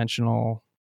unconventional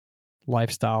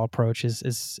lifestyle approach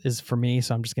is for me,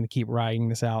 so I'm just going to keep riding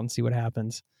this out and see what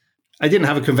happens? I didn't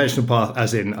have a conventional path,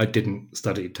 as in I didn't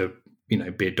study to,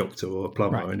 be a doctor or a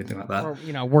plumber or anything like that. Or,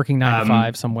 working 9 to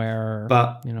 5 somewhere.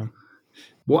 But,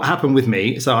 what happened with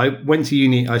me, so I went to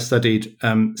uni, I studied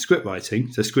script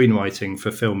writing, so screenwriting for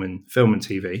film and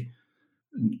TV,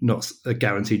 not a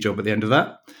guaranteed job at the end of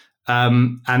that.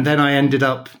 And then I ended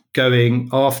up going,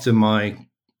 after my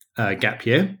gap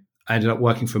year, I ended up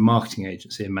working for a marketing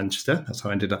agency in Manchester. That's how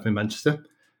I ended up in Manchester.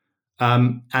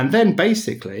 And then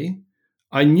basically,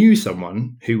 I knew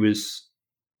someone who was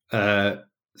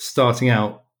starting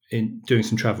out in doing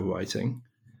some travel writing.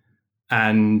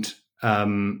 And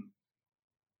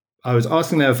I was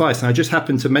asking their advice, and I just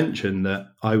happened to mention that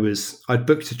I'd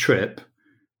booked a trip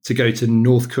to go to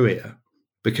North Korea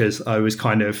because I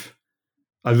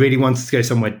really wanted to go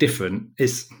somewhere different.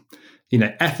 It's,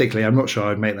 ethically, I'm not sure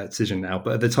I'd make that decision now,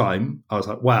 but at the time I was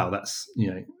like, wow, that's,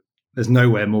 there's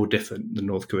nowhere more different than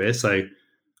North Korea. So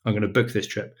I'm going to book this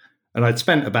trip. And I'd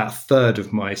spent about a third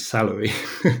of my salary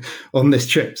on this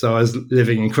trip. So I was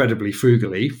living incredibly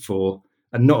frugally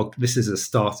this is a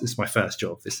start. It's my first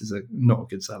job. This is not a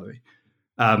good salary.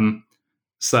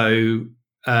 So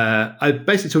I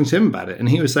basically talked to him about it, and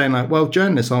he was saying like, well,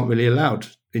 journalists aren't really allowed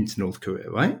into North Korea,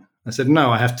 right? I said, no,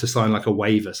 I have to sign like a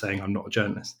waiver saying I'm not a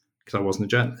journalist because I wasn't a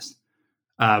journalist.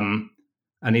 And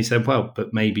he said, well,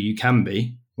 but maybe you can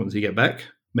be once you get back.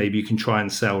 Maybe you can try and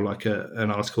sell like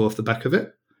an article off the back of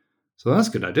it. So that's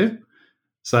a good idea.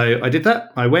 So I did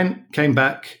that. I went, came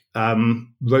back,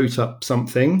 wrote up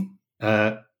something,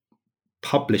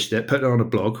 published it, put it on a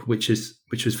blog, which was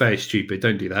very stupid.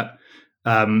 Don't do that.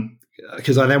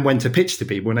 Because I then went to pitch to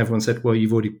people and everyone said, well,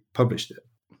 you've already published it.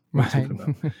 Right.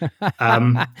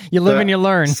 You live and you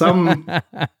learn.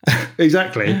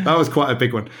 Exactly. That was quite a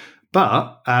big one.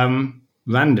 But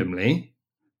randomly,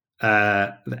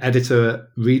 the editor at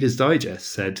Reader's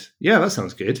Digest said, yeah, that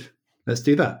sounds good. Let's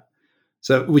do that.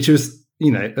 So, which was,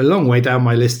 a long way down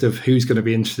my list of who's going to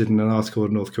be interested in an article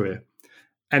on North Korea.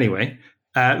 Anyway,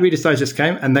 Reader's Digest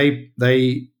came and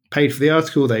they paid for the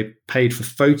article. They paid for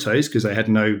photos because they had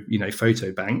no,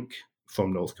 photo bank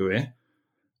from North Korea.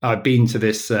 I've been to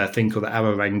this thing called the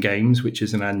Arirang Games, which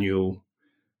is an annual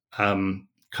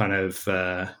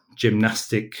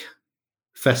gymnastic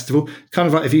festival. Kind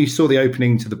of like if you saw the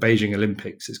opening to the Beijing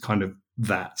Olympics, it's kind of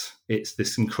that. It's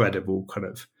this incredible kind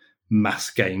of mass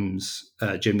games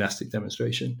gymnastic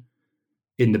demonstration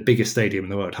in the biggest stadium in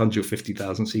the world,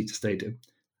 150,000 seater stadium.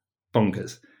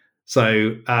 Bonkers.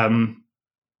 So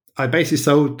I basically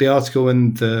sold the article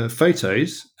and the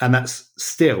photos, and that's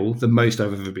still the most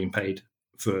I've ever been paid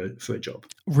for a job.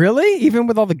 Really? Even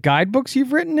with all the guidebooks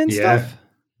you've written and stuff?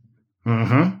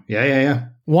 Mm-hmm. Yeah.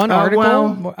 One article?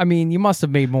 Well, I mean, you must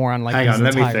have made more on hang on,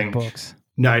 let me think. Books.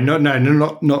 No,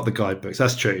 not the guidebooks.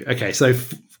 That's true. Okay, so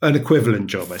an equivalent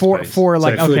job, I suppose. For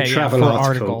like, so for a travel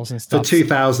articles and stuff. For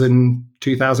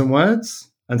 2,000 words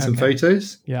and some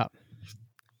photos. Yeah.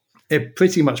 It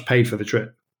pretty much paid for the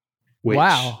trip.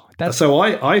 Wow. So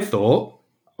I thought,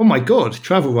 oh my God,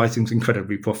 travel writing's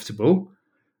incredibly profitable.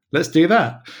 Let's do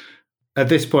that. At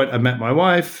this point, I met my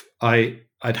wife. I'd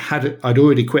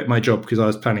already quit my job because I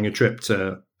was planning a trip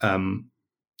to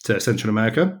Central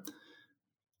America.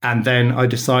 And then I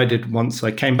decided once I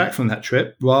came back from that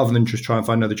trip, rather than just try and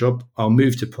find another job, I'll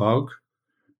move to Prague,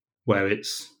 where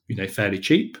it's, fairly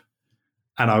cheap.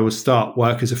 And I will start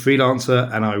work as a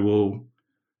freelancer, and I will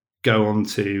go on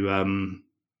to,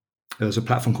 there's a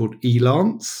platform called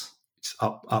Elance. It's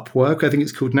Upwork, I think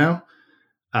it's called now.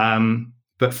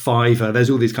 But Fiverr, there's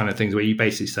all these kind of things where you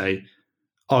basically say,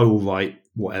 I will write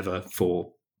whatever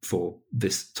for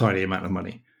this tiny amount of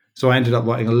money. So I ended up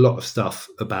writing a lot of stuff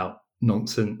about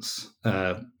nonsense,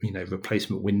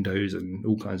 replacement windows and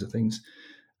all kinds of things.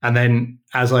 And then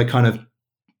as I kind of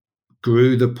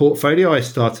grew the portfolio, I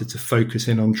started to focus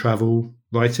in on travel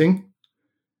writing.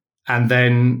 And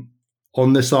then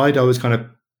on the side, I was kind of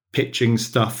pitching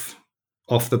stuff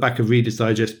off the back of Reader's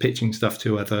Digest, pitching stuff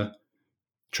to other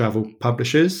travel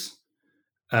publishers,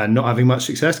 not having much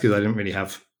success because I didn't really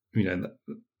have,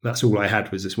 that's all I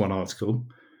had was this one article.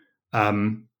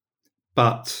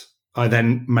 But I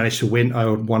then managed to win. I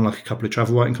won like a couple of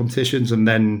travel writing competitions, and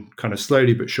then kind of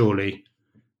slowly but surely,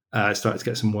 I started to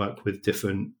get some work with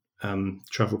different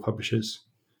travel publishers.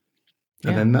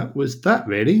 And then that was that,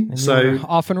 really. And so you were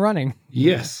off and running.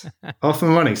 Yes, off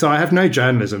and running. So I have no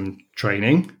journalism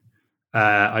training.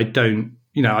 I don't,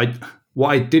 what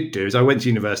I did do is I went to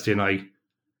university and I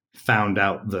found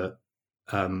out that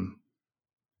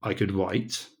I could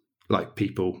write, like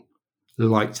people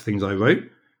liked things I wrote.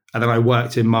 And then I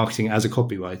worked in marketing as a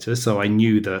copywriter. So I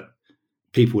knew that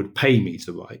people would pay me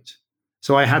to write.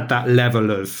 So I had that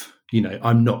level of,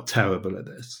 I'm not terrible at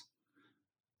this.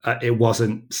 It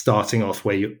wasn't starting off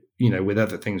where with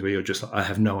other things where you're just like, I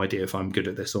have no idea if I'm good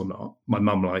at this or not. My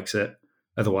mum likes it.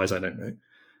 Otherwise, I don't know.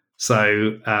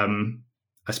 So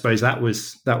I suppose that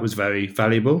was very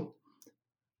valuable.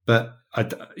 But,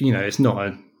 it's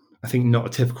not not a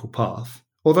typical path.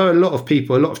 Although a lot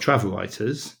of travel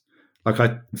writers, like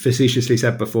I facetiously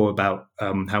said before about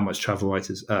how much travel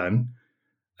writers earn,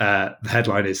 the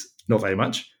headline is not very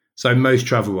much. So most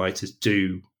travel writers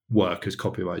do work as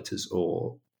copywriters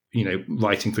or,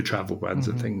 writing for travel brands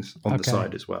and things on the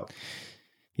side as well.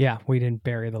 Yeah, we didn't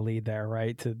bury the lead there,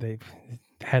 right? To the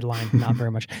headline, not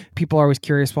very much. People are always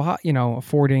curious, well, how,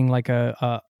 affording like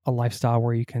a lifestyle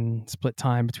where you can split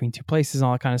time between two places and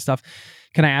all that kind of stuff.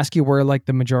 Can I ask you where like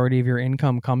the majority of your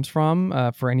income comes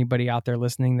from for anybody out there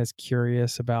listening that's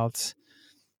curious about,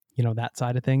 that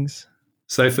side of things?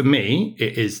 So for me,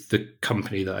 it is the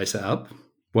company that I set up,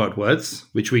 WorldWords,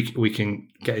 which we can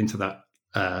get into that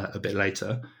a bit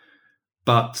later.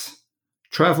 But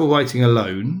travel writing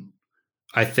alone,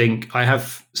 I think I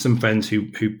have some friends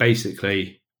who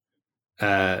basically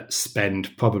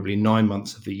spend probably 9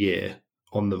 months of the year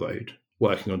on the road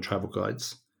working on travel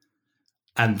guides,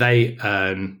 and they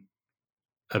earn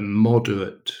a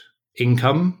moderate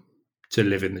income to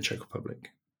live in the Czech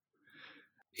Republic.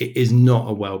 It is not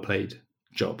a well-paid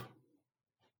job.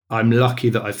 I'm lucky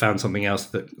that I found something else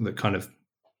that kind of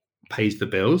pays the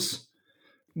bills.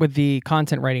 With the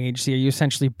content writing agency, are you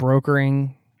essentially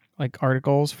brokering like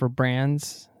articles for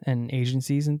brands and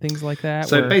agencies and things like that?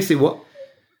 So basically what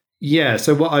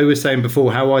I was saying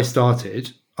before, how I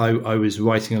started, I was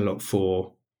writing a lot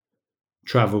for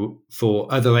travel,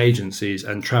 for other agencies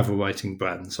and travel writing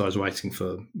brands. So I was writing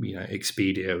for,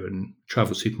 Expedia and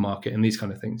Travel Supermarket and these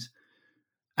kind of things.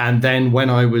 And then when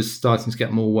I was starting to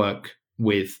get more work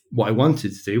with what I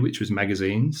wanted to do, which was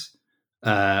magazines,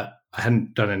 I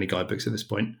hadn't done any guidebooks at this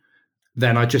point.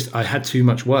 Then I had too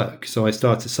much work, so I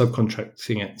started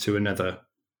subcontracting it to another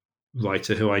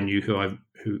writer who I knew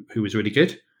who was really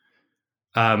good.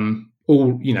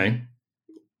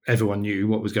 Everyone knew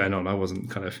what was going on. I wasn't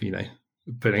kind of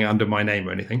putting it under my name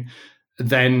or anything.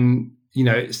 Then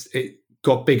it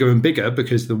got bigger and bigger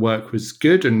because the work was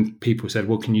good, and people said,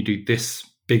 "Well, can you do this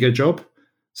bigger job?"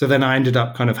 So then I ended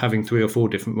up kind of having 3 or 4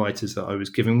 different writers that I was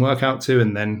giving work out to,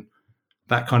 and then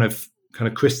that kind of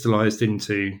crystallized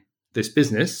into this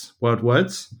business,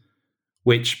 WorldWords,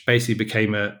 which basically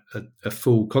became a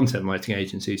full content writing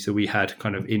agency. So we had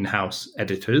kind of in-house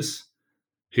editors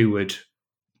who would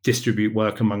distribute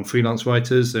work among freelance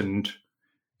writers, and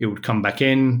it would come back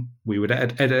in. We would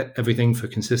edit everything for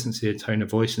consistency, a tone of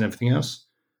voice and everything else,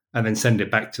 and then send it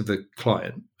back to the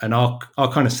client. And our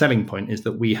kind of selling point is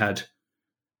that we had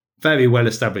very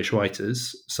well-established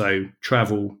writers. So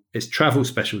it's travel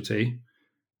specialty.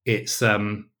 It's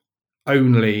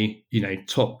only,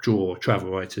 top drawer travel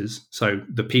writers. So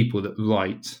the people that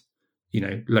write,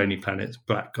 Lonely Planets,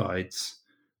 Black Guides,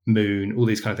 Moon, all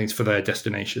these kind of things for their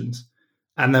destinations.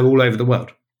 And they're all over the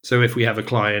world. So if we have a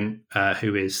client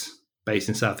who is based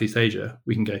in Southeast Asia,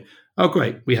 we can go, oh,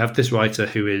 great. We have this writer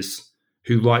who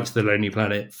writes the Lonely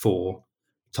Planet for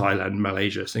Thailand,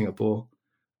 Malaysia, Singapore.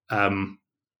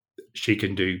 She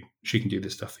can do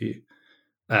this stuff for you.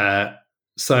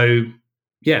 So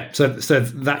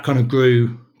that kind of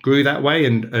grew that way,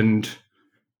 and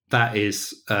that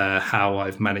is how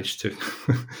I've managed to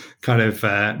kind of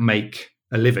make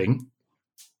a living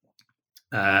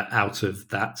out of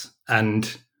that.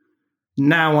 And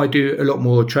now I do a lot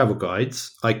more travel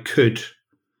guides. I could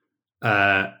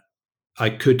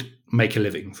make a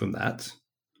living from that,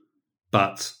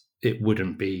 but it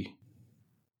wouldn't be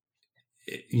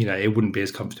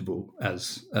as comfortable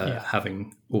as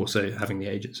having the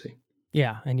agency.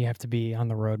 Yeah, and you have to be on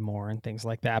the road more and things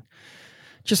like that.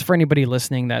 Just for anybody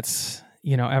listening that's,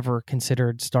 ever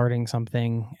considered starting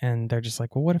something and they're just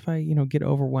like, well, what if I, get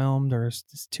overwhelmed or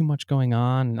there's too much going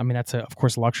on? I mean, that's of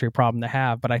course, a luxury problem to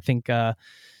have. But I think,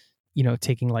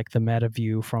 taking like the meta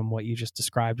view from what you just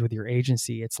described with your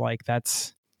agency, it's like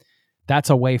that's that's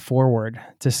a way forward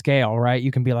to scale, right?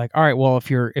 You can be like, all right, well, if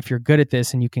you're good at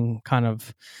this and you can kind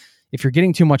of, if you're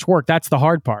getting too much work, that's the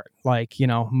hard part. Like,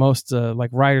 most like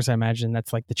writers, I imagine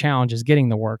that's like the challenge is getting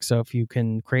the work. So if you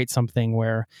can create something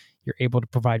where you're able to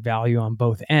provide value on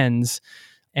both ends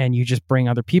and you just bring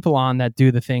other people on that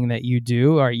do the thing that you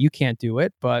do, or you can't do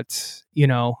it, but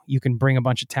you can bring a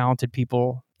bunch of talented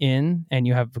people in and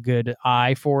you have a good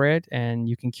eye for it and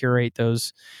you can curate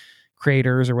those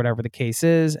creators or whatever the case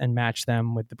is and match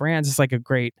them with the brands. It's like a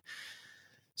great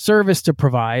service to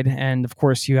provide. And of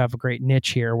course you have a great niche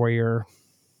here where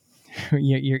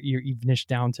you've niched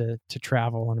down to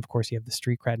travel. And of course you have the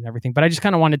street cred and everything, but I just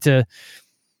kind of wanted to,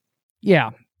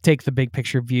 take the big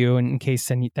picture view. And in case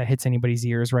that hits anybody's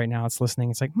ears right now, it's listening.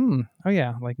 It's like, oh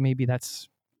yeah, like maybe that's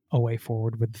a way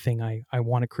forward with the thing I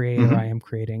want to create or I am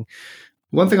creating.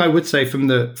 One thing I would say from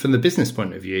the business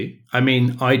point of view, I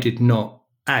mean, I did not,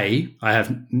 I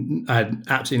had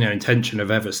absolutely no intention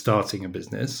of ever starting a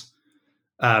business.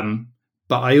 But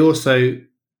I also,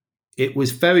 it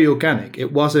was very organic.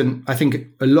 It wasn't, I think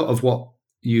a lot of what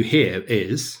you hear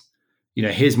is,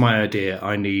 here's my idea.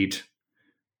 I need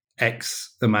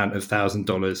X amount of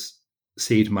 $1,000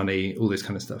 seed money, all this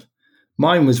kind of stuff.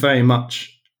 Mine was very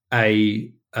much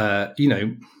it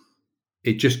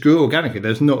just grew organically.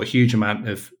 There's not a huge amount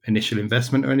of initial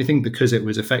investment or anything because it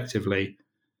was effectively,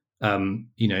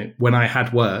 when I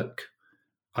had work,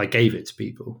 I gave it to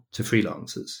people, to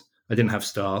freelancers. I didn't have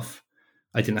staff.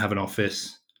 I didn't have an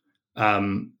office.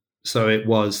 So it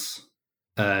was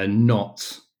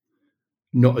not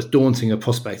as daunting a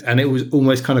prospect. And it was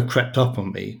almost kind of crept up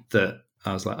on me that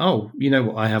I was like, oh, you know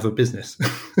what? I have a business.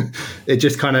 It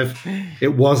just kind of,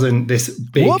 it wasn't this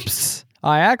big. Whoops,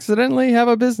 I accidentally have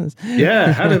a business.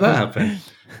 Yeah. How did that happen?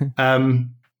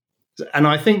 And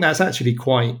I think that's actually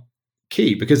quite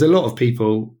key because a lot of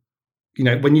people,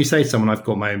 when you say to someone, I've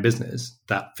got my own business,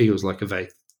 that feels like a very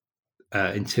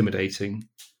intimidating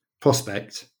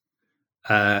prospect.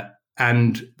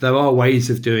 And there are ways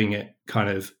of doing it, kind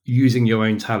of using your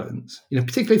own talents,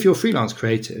 particularly if you're freelance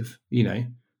creative, the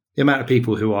amount of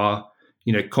people who are,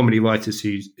 comedy writers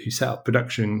who set up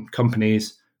production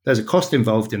companies, there's a cost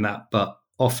involved in that, but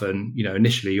often,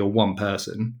 initially you're one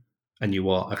person and you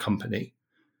are a company.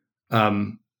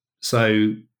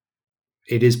 So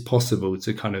it is possible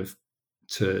to kind of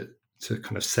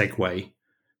segue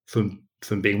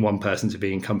from being one person to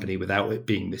being company without it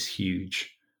being this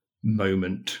huge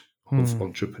moment of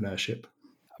entrepreneurship.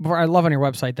 I love on your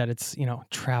website that it's,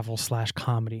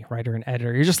 travel/comedy writer and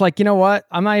editor. You're just like, you know what?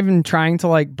 I'm not even trying to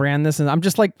like brand this. And I'm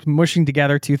just like mushing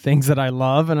together two things that I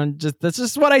love. And that's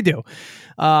just what I do,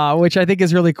 which I think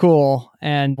is really cool.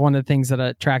 And one of the things that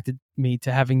attracted me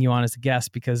to having you on as a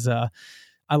guest, because I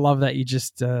love that you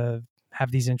just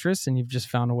have these interests and you've just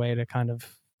found a way to kind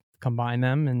of combine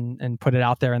them and put it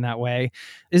out there in that way.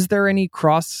 Is there any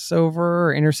crossover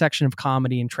or intersection of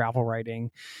comedy and travel writing?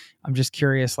 I'm just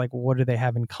curious, like, what do they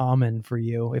have in common for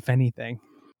you, if anything?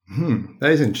 That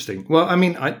is interesting. Well, I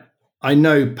mean, I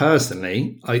know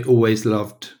personally, I always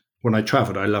loved, when I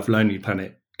traveled, I loved Lonely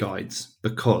Planet guides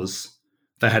because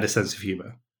they had a sense of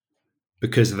humor,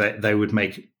 because they would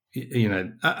make,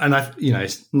 and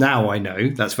now I know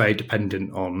that's very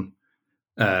dependent on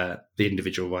the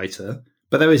individual writer,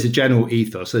 but there is a general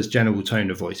ethos, there's general tone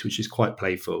of voice, which is quite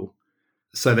playful.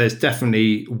 So there's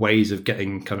definitely ways of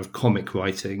getting kind of comic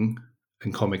writing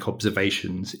and comic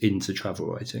observations into travel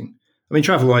writing. I mean,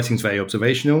 travel writing is very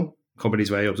observational. Comedy is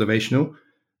very observational.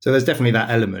 So there's definitely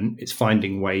that element. It's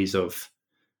finding ways of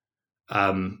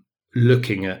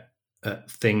looking at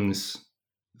things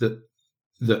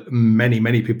that many,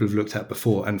 many people have looked at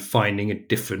before and finding a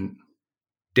different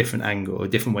angle, a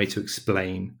different way to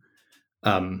explain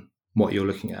what you're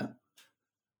looking at.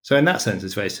 So in that sense,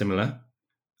 it's very similar.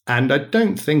 And I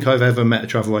don't think I've ever met a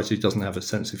travel writer who doesn't have a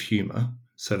sense of humor.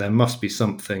 So there must be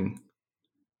something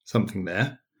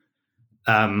there.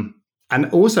 And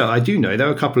also, I do know there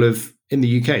are a couple of, in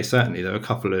the UK, certainly, there are a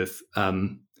couple of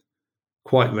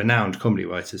quite renowned comedy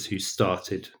writers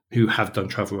who have done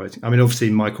travel writing. I mean, obviously,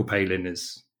 Michael Palin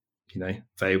is,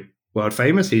 very world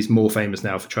famous. He's more famous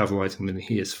now for travel writing than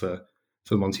he is for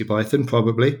Monty Python,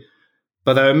 probably.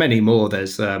 But there are many more.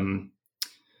 There's a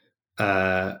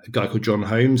guy called John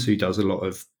Holmes who does a lot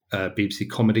of BBC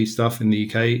comedy stuff in the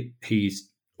UK. He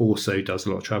also does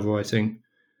a lot of travel writing.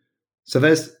 So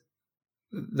there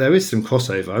is some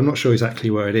crossover. I'm not sure exactly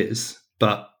where it is,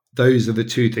 but those are the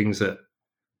two things that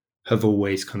have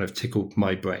always kind of tickled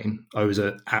my brain. I was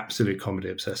an absolute comedy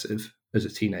obsessive as a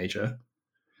teenager,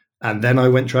 and then I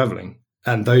went traveling,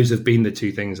 and those have been the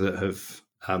two things that have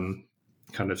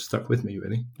kind of stuck with me,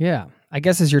 really. Yeah, I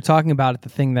guess as you're talking about it, the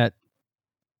thing that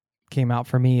came out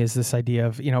for me is this idea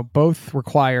of, both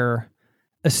require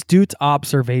astute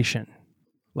observation,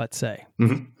 let's say.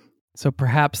 Mm-hmm. So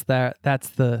perhaps that's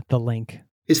the link.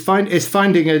 It's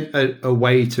finding a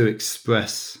way to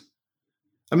express.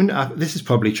 I mean, this is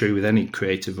probably true with any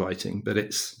creative writing, but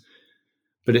it's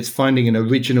finding an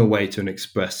original way to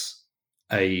express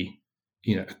a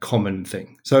common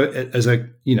thing. So as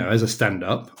a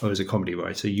stand-up or as a comedy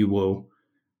writer, you will,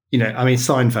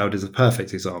 Seinfeld is a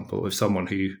perfect example of someone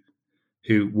who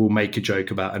will make a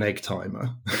joke about an egg timer.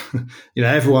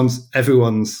 Everyone's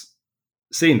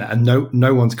seen that, and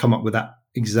no one's come up with that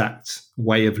exact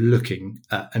way of looking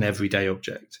at an everyday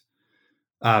object,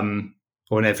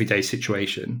 or an everyday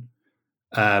situation.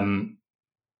 And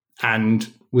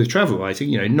with travel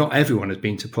writing, not everyone has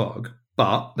been to Prague,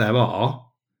 but there are,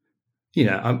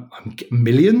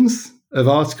 millions of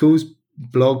articles,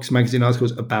 blogs, magazine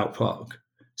articles about Prague.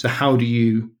 So how do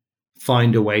you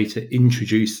find a way to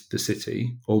introduce the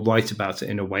city or write about it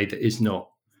in a way that is not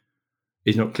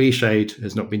cliched,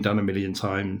 has not been done a million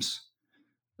times?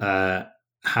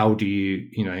 How do you,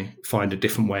 find a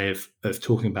different way of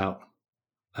talking about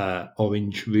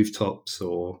orange rooftops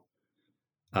or,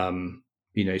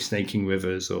 snaking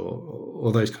rivers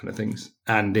or those kind of things?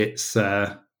 And it's,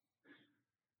 I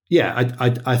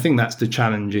think that's the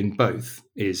challenge in both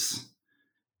is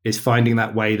finding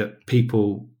that way that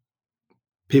people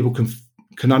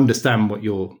can understand what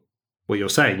you're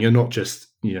saying. You're not just,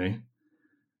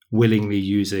 willingly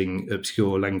using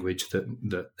obscure language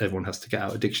that everyone has to get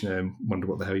out a dictionary and wonder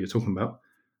what the hell you're talking about,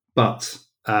 but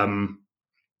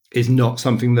is not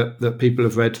something that people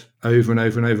have read over and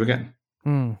over and over again.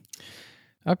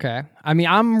 Okay. I mean,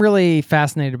 I'm really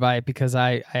fascinated by it because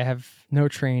I have no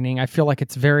training. I feel like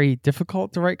it's very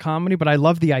difficult to write comedy, but I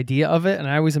love the idea of it. And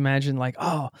I always imagine like,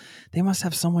 oh, they must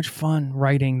have so much fun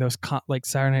writing those like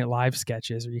Saturday Night Live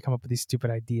sketches where you come up with these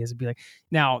stupid ideas and be like,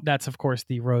 now that's of course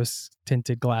the rose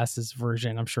tinted glasses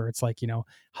version. I'm sure it's like,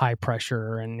 high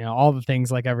pressure and all the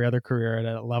things like every other career at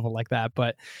a level like that.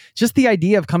 But just the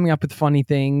idea of coming up with funny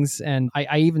things. And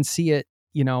I even see it,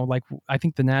 like I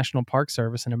think the National Park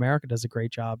Service in America does a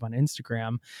great job on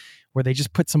Instagram where they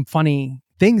just put some funny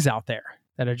things out there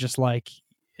that are just like,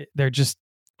 they're just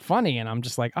funny. And I'm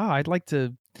just like, oh, I'd like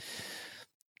to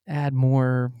add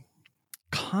more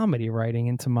comedy writing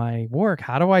into my work.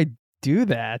 How do I do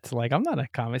that? Like, I'm not a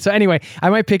comic. So anyway, I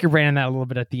might pick your brain on that a little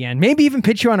bit at the end. Maybe even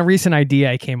pitch you on a recent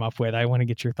idea I came up with. I want to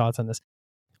get your thoughts on this.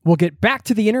 We'll get back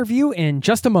to the interview in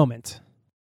just a moment.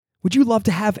 Would you love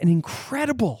to have an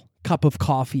incredible cup of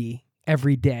coffee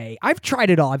every day? I've tried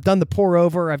it all. I've done the pour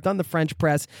over, I've done the French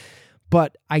press,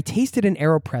 but I tasted an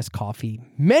AeroPress coffee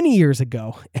many years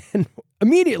ago and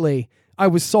immediately I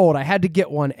was sold. I had to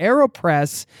get one.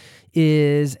 AeroPress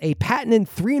is a patented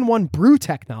 3-in-1 brew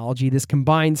technology. This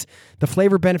combines the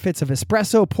flavor benefits of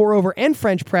espresso, pour over, and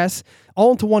French press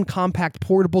all into one compact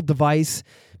portable device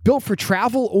built for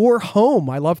travel or home.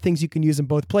 I love things you can use in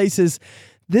both places.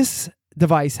 This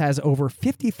device has over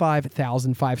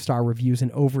 55,000 5-star reviews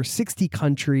in over 60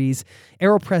 countries.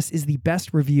 AeroPress is the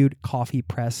best reviewed coffee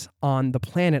press on the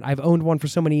planet. I've owned one for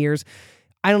so many years.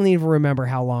 I don't even remember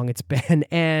how long it's been.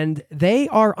 And they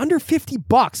are under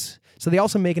 $50. So they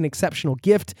also make an exceptional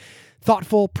gift.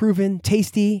 Thoughtful, proven,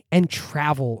 tasty, and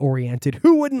travel oriented.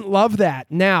 Who wouldn't love that?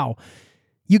 Now,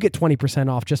 you get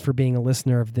 20% off just for being a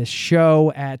listener of this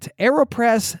show at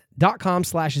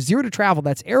aeropress.com/zero to travel.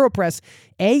 That's AeroPress,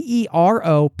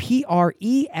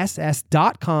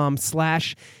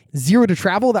 AeroPress.com/zero to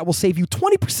travel. That will save you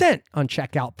 20% on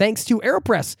checkout. Thanks to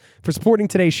AeroPress for supporting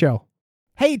today's show.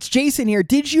 Hey, it's Jason here.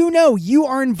 Did you know you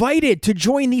are invited to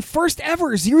join the first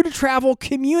ever Zero to Travel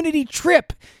community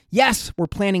trip? Yes, we're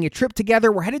planning a trip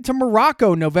together. We're headed to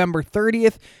Morocco November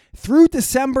 30th through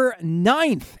December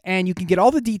 9th. And you can get all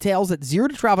the details at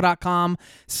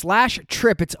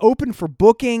zerototravel.com/trip. It's open for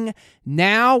booking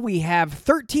now. We have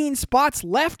 13 spots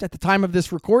left at the time of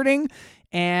this recording,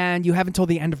 and you have until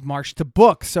the end of March to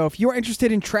book. So if you're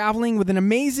interested in traveling with an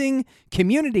amazing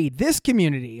community, this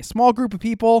community, a small group of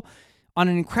people on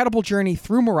an incredible journey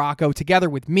through Morocco together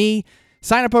with me,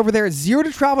 sign up over there at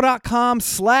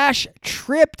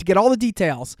zerototravel.com/trip to get all the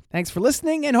details. Thanks for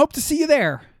listening and hope to see you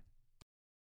there.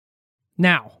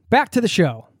 Now, back to the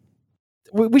show.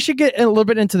 We should get a little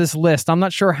bit into this list. I'm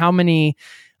not sure how many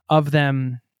of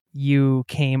them you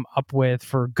came up with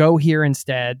for Go Here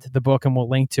Instead, the book, and we'll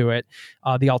link to it,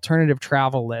 the alternative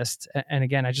travel list. And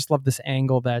again, I just love this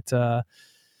angle that,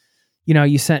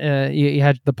 you sent, you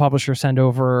had the publisher send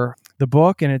over the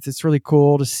book, and it's really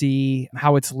cool to see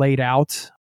how it's laid out.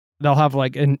 They'll have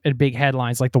like in big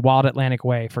headlines, like the Wild Atlantic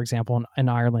Way, for example, in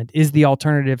Ireland, is the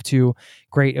alternative to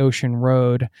Great Ocean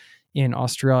Road. in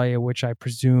Australia, which I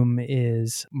presume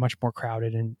is much more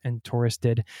crowded and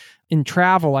touristed. In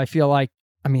travel, I feel like,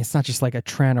 I mean, it's not just like a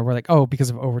trend or we're like, oh, because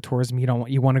of over tourism,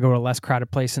 you want to go to a less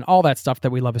crowded place and all that stuff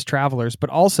that we love as travelers, but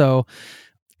also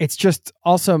it's just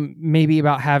also maybe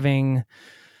about having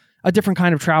a different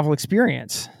kind of travel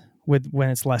experience when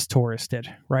it's less touristed,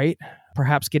 right?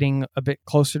 Perhaps getting a bit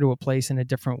closer to a place in a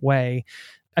different way.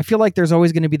 I feel like there's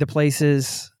always going to be the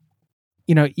places,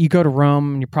 you go to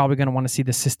Rome and you're probably going to want to see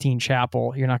the Sistine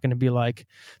Chapel. You're not going to be like,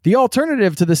 the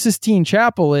alternative to the Sistine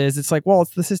Chapel is, it's like, well,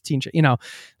 it's the Sistine,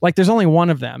 like there's only one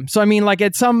of them. So, I mean, like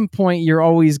at some point you're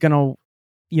always going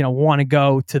to, want to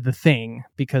go to the thing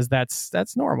because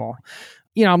that's normal.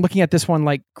 I'm looking at this one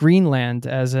like Greenland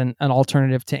as an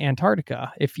alternative to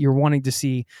Antarctica. If you're wanting to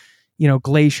see,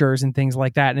 glaciers and things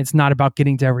like that, and it's not about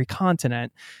getting to every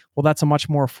continent, well, that's a much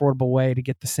more affordable way to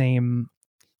get the same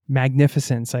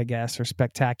magnificence, I guess, or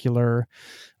spectacular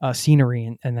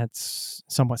scenery, and that's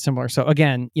somewhat similar. So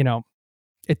again,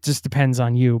 it just depends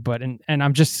on you. But and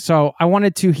I'm just, so I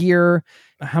wanted to hear,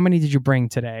 how many did you bring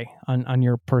today on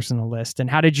your personal list,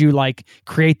 and how did you like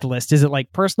create the list? Is it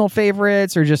like personal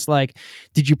favorites, or just like,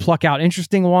 did you pluck out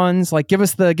interesting ones? Like give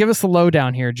us the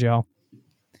lowdown here, Joe.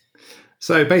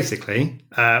 So basically,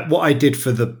 what I did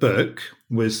for the book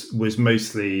was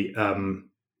mostly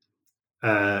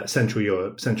Central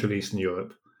Europe, Central Eastern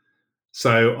Europe.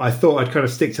 So I thought I'd kind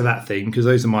of stick to that thing because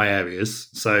those are my areas.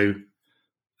 So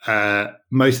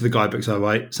most of the guidebooks I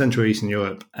write, Central Eastern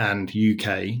Europe and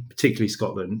UK, particularly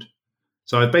Scotland.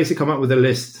 So I've basically come up with a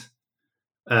list,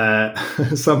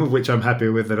 some of which I'm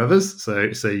happier with than others.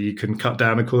 So you can cut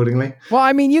down accordingly. Well,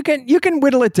 I mean, you can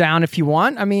whittle it down if you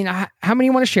want. I mean, how many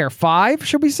you want to share? 5,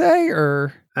 should we say,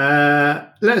 or?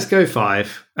 Let's go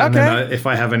 5. And okay. Then if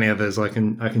I have any others, I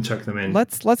can chuck them in.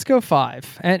 Let's go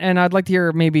 5. And I'd like to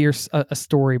hear maybe a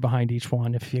story behind each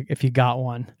one if you got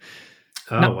one.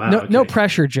 Oh, wow. Okay. No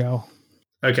pressure, Joe.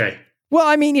 Okay. Well,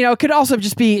 I mean, it could also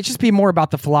just be more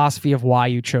about the philosophy of why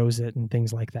you chose it and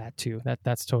things like that too.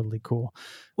 That's totally cool.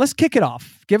 Let's kick it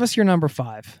off. Give us your number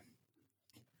 5.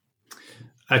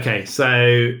 Okay,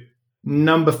 so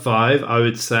number 5, I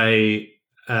would say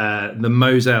the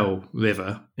Moselle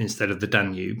River instead of the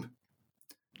Danube.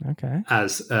 Okay.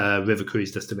 As a river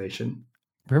cruise destination.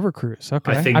 River cruise.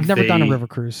 Okay. I've never done a river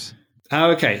cruise.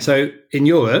 Oh, okay. So in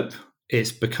Europe,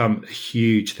 it's become a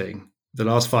huge thing. The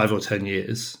last 5 or 10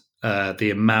 years, the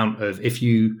amount of, if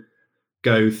you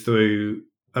go through,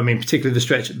 I mean, particularly the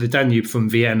stretch of the Danube from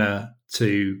Vienna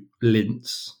to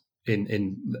Linz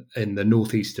in the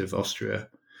northeast of Austria,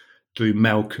 through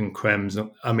Melk and Krems.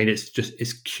 I mean,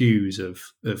 it's queues of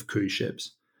cruise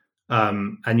ships.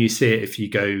 And you see it if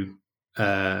you go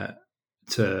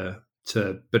to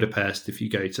Budapest, if you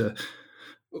go to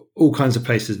all kinds of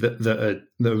places that are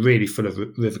really full of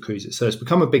river cruises. So it's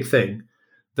become a big thing.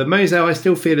 The Moselle, I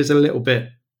still feel, is a little bit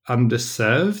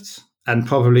underserved and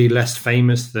probably less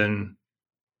famous than,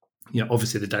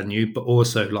 obviously the Danube, but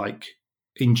also like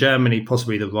in Germany,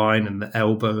 possibly the Rhine and the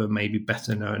Elbe are maybe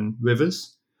better known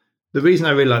rivers. The reason I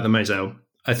really like the Moselle,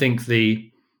 I think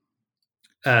this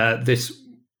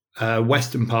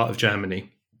western part of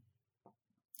Germany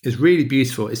is really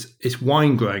beautiful. It's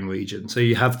wine growing region. So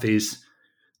you have these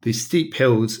steep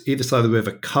hills either side of the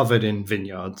river covered in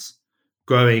vineyards,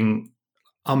 growing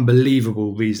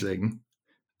unbelievable Riesling.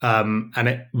 And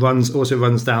it also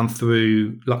runs down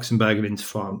through Luxembourg and into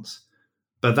France.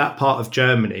 But that part of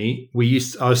Germany,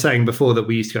 I was saying before that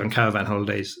we used to go on caravan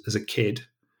holidays as a kid.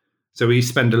 So we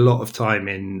spend a lot of time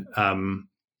in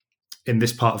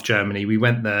this part of Germany. We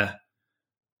went there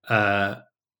on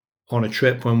a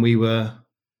trip when we were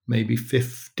maybe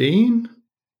 15,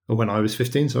 or when I was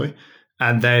 15, sorry.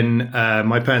 And then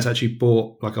my parents actually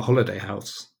bought like a holiday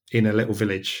house in a little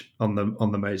village on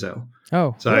the Moselle.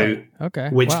 Oh, so really? Okay,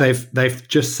 which wow. they've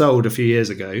just sold a few years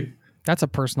ago. That's a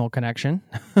personal connection.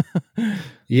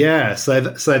 Yeah, so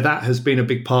that has been a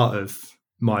big part of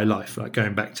my life, like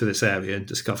going back to this area and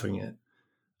discovering it.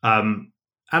 And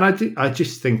I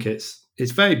just think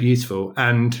it's very beautiful.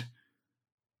 And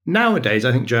nowadays,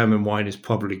 I think German wine is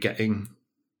probably getting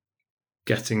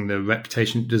the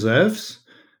reputation it deserves.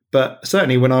 But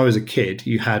certainly when I was a kid,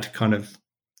 you had kind of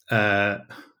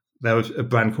there was a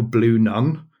brand called Blue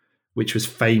Nun, which was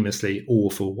famously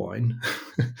awful wine,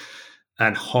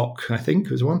 and Hock, I think,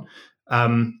 was one.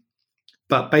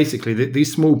 But basically,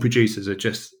 these small producers are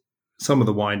just, some of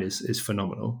the wine is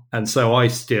phenomenal, and so I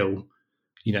still,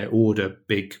 order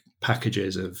big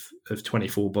packages of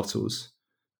 24 bottles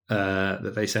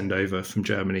that they send over from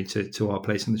Germany to our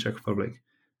place in the Czech Republic.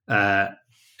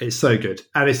 It's so good,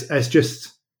 and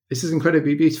it's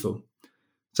incredibly beautiful.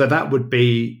 So that would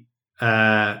be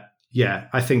yeah,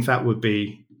 I think that would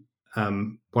be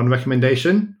one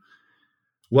recommendation.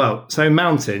 Well, so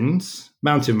mountain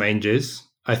ranges.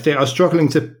 I think I was struggling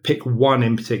to pick one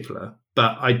in particular,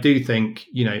 but I do think,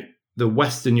 the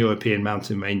Western European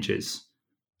mountain ranges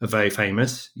are very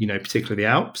famous, particularly the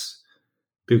Alps.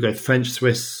 People go to French,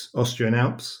 Swiss, Austrian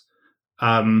Alps,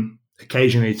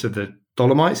 occasionally to the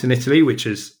Dolomites in Italy, which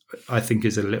I think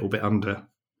is a little bit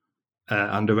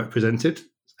underrepresented.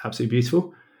 It's absolutely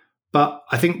beautiful. But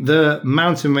I think the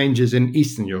mountain ranges in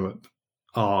Eastern Europe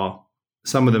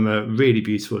some of them are really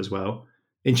beautiful as well.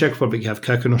 In Czech Republic, you have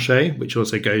Krkonoše, which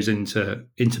also goes into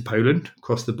Poland,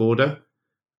 across the border.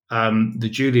 The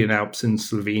Julian Alps in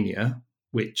Slovenia,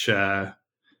 which go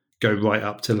right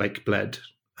up to Lake Bled,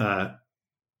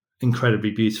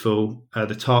 incredibly beautiful. The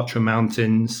Tatra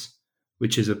Mountains,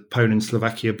 which is a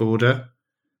Poland-Slovakia border.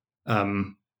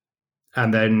 And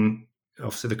then,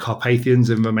 obviously, the Carpathians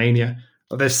in Romania.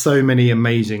 There's so many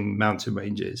amazing mountain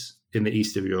ranges in the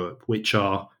east of Europe, which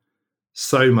are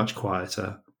so much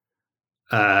quieter.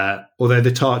 Although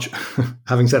the Tatra,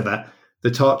 having said that, the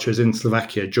Tatras in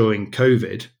Slovakia during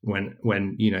COVID, when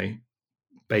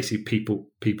basically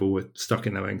people were stuck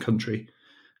in their own country,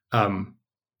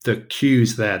 the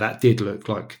queues there, that did look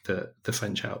like the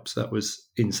French Alps. That was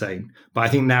insane. But I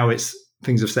think now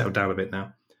things have settled down a bit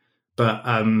now. But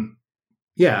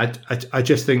yeah, I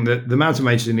just think that the mountain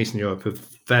ranges in Eastern Europe are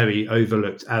very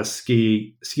overlooked as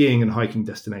skiing and hiking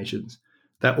destinations.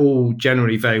 They're all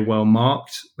generally very well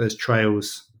marked. There's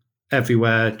trails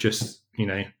everywhere. Just,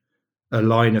 a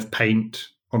line of paint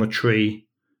on a tree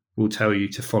will tell you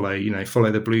to follow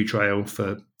the blue trail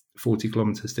for 40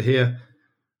 kilometers to here.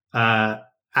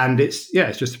 And it's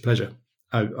just a pleasure.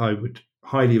 I would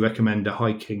highly recommend a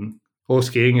hiking or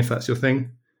skiing, if that's your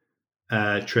thing,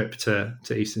 trip to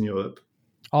Eastern Europe.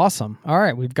 Awesome. All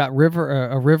right. We've got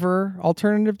a river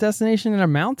alternative destination and a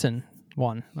mountain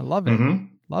one. I love it. Mm-hmm.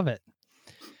 Love it.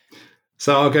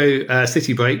 So I'll go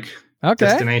city break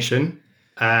destination.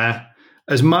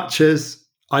 As much as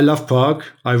I love Prague,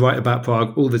 I write about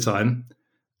Prague all the time,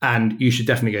 and you should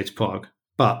definitely go to Prague.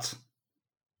 But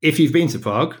if you've been to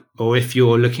Prague, or if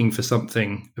you're looking for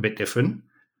something a bit different,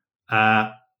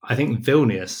 I think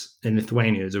Vilnius in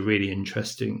Lithuania is a really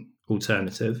interesting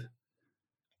alternative.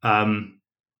 It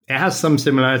has some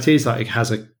similarities, like it has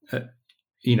it's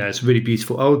a really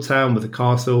beautiful old town with a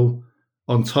castle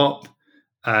on top.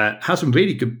 Has some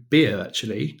really good beer,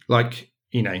 actually. Like,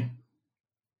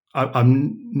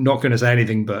 I'm not going to say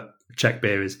anything, but Czech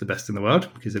beer is the best in the world,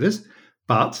 because it is.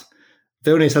 But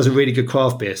Vilnius has a really good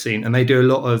craft beer scene, and they do a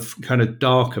lot of kind of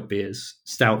darker beers,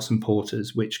 stouts and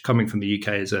porters, which, coming from the UK,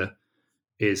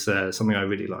 is something I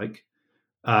really like.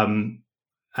 And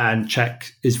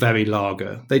Czech is very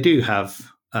lager. They do have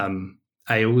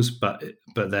ales, but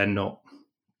they're not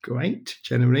great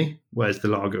generally, whereas the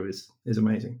lager is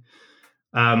amazing.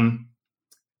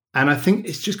 And I think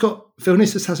it's just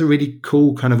Vilnius just has a really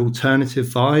cool kind of alternative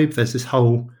vibe. There's this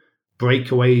whole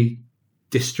breakaway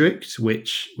district,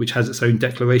 which has its own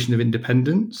declaration of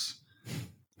independence.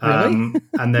 Really?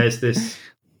 And there's this,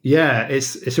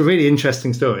 it's a really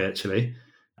interesting story, actually.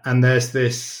 And there's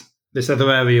this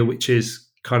other area, which is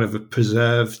kind of a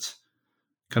preserved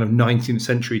kind of 19th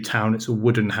century town. It's all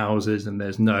wooden houses, and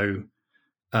there's no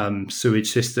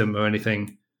sewage system or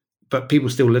anything, but people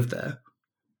still live there.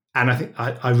 And I think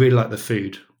I really like the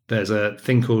food. There's a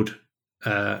thing called,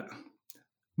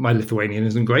 my Lithuanian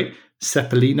isn't great,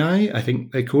 Cepelini, I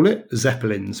think they call it.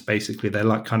 Zeppelins, basically. They're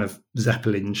like kind of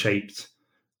Zeppelin-shaped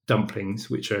dumplings,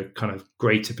 which are kind of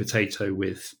grated potato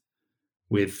with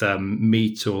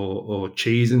meat or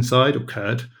cheese inside, or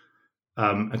curd,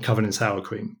 and covered in sour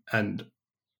cream. And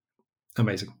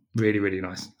amazing. Really, really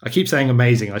nice. I keep saying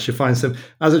amazing. I should find some,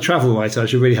 as a travel writer, I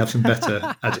should really have some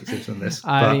better adjectives than this.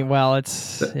 I mean, well,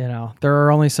 it's, there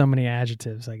are only so many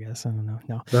adjectives, I guess. I don't know.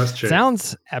 No, that's true.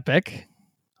 Sounds epic.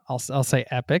 I'll say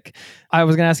epic. I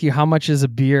was going to ask you, how much is a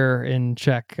beer in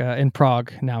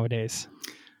Prague nowadays?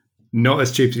 Not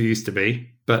as cheap as it used to be,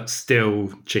 but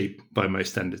still cheap by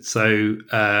most standards. So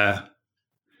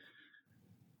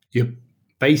your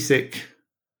basic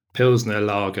Pilsner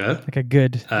lager, like a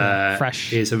good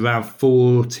fresh, is around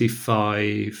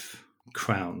 45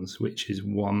 crowns, which is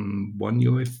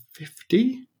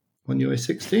 €1.50,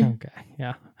 €1.60. Okay,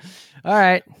 yeah, all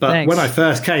right. But thanks. When I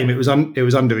first came, it was under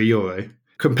 €1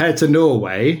 compared to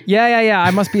Norway. Yeah.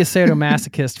 I must be a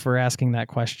sadomasochist for asking that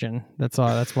question. That's all.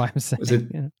 That's why I'm saying. Was it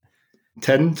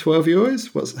 10, 12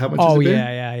 euros? How much? Oh, is it?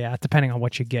 Yeah. Depending on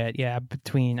what you get,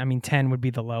 10 would be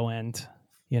the low end.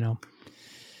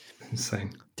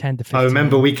 Insane. 10 to 15. I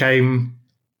remember we came,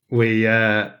 we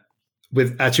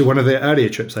with actually one of the earlier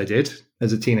trips I did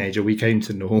as a teenager. We came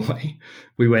to Norway.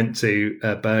 We went to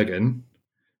Bergen.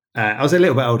 I was a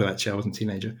little bit older, actually. I wasn't a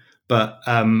teenager. But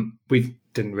we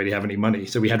didn't really have any money.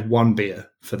 So we had one beer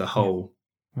for the whole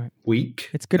week.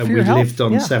 It's good and for your health.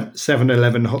 health. We lived on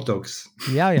 7-Eleven hot dogs.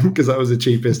 Yeah. Because that was the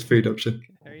cheapest food option.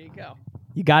 There you go.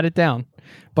 You got it down.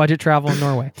 Budget travel in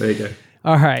Norway. There you go.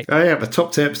 All right. Oh, yeah. The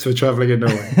top tips for traveling in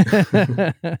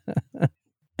Norway.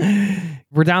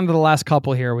 We're down to the last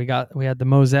couple here. We had the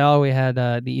Moselle. We had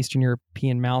the Eastern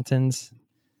European mountains.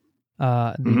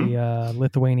 The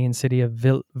Lithuanian city of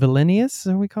Vilnius,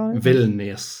 are we calling it?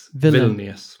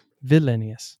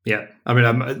 Vilnius. Yeah. I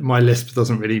mean, my list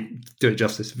doesn't really do it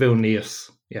justice.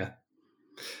 Vilnius. Yeah.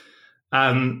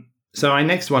 So my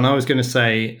next one, I was going to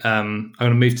say, I'm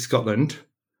going to move to Scotland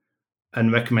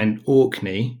and recommend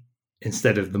Orkney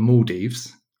instead of the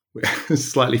Maldives.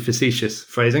 Slightly facetious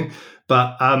phrasing.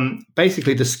 But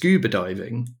basically the scuba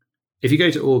diving, if you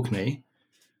go to Orkney,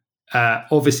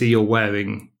 obviously you're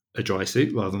wearing a dry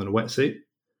suit rather than a wetsuit.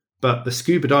 But the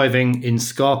scuba diving in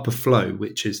Scarpa Flow,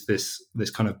 which is this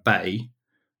kind of bay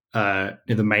near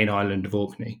the main island of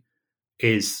Orkney,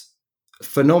 is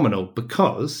phenomenal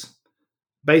because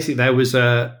basically there was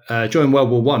during World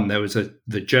War One, there was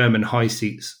the German high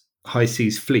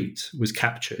seas fleet was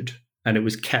captured and it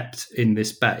was kept in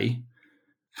this bay.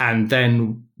 And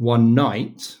then one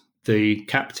night, the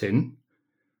captain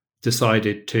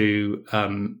decided to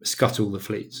scuttle the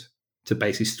fleet to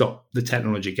basically stop the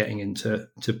technology getting into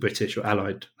British or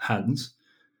Allied hands.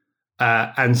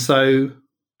 And so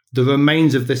the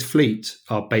remains of this fleet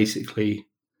are basically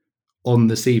on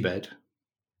the seabed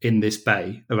in this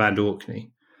bay around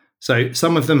Orkney. So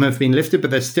some of them have been lifted, but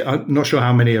there's still, I'm not sure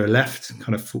how many are left,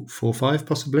 kind of 4 or 5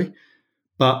 possibly.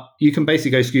 But you can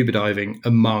basically go scuba diving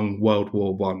among World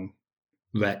War One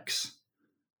wrecks.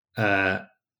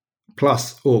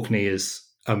 Plus, Orkney is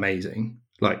amazing.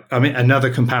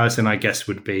 Another comparison, I guess,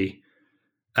 would be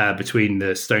between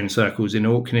the stone circles in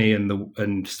Orkney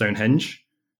and Stonehenge,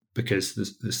 because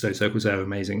the stone circles there are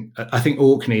amazing. I think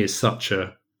Orkney is such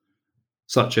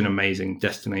an amazing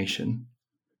destination.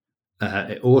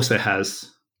 It also has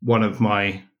one of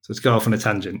my. So let's go off on a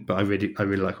tangent, but I really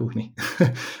like Orkney.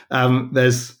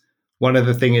 There's one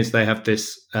other thing is they have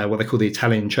this what they call the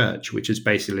Italian Church, which is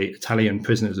basically Italian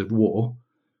prisoners of war.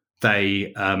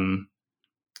 They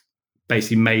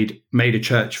basically made a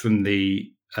church from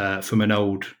an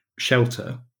old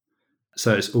shelter,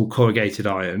 so it's all corrugated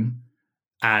iron,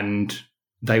 and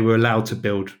they were allowed to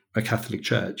build a Catholic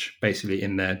church basically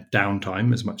in their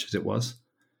downtime as much as it was.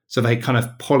 So they kind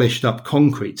of polished up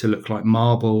concrete to look like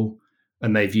marble.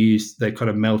 And they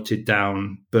kind of melted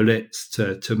down bullets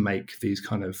to make these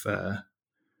kind of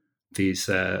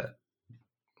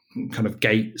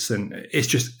gates, and it's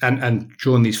just and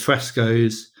drawn these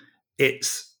frescoes.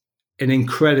 It's an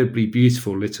incredibly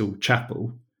beautiful little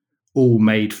chapel, all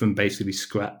made from basically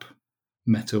scrap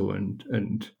metal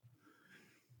and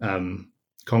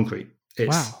concrete.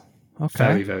 It's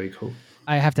very, very cool.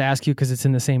 I have to ask you because it's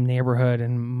in the same neighborhood,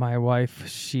 and my wife,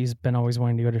 she's been always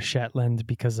wanting to go to Shetland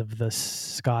because of the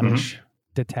Scottish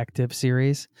detective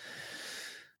series.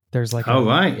 There's like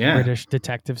British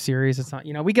detective series. It's not,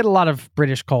 we get a lot of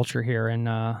British culture here in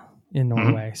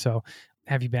Norway. So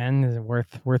have you been? Is it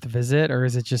worth a visit, or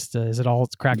is it just is it all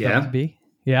it's cracked up to be?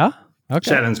 Yeah.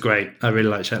 Okay. Shetland's great. I really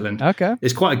like Shetland. Okay.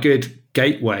 It's quite a good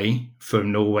gateway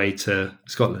from Norway to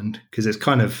Scotland because it's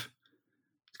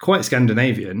quite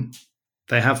Scandinavian.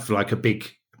 They have like a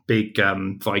big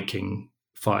Viking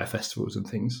fire festivals and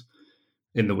things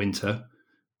in the winter.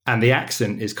 And the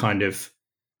accent is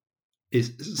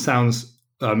sounds,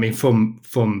 I mean,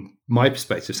 from my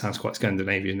perspective, sounds quite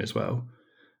Scandinavian as well.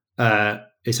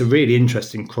 It's a really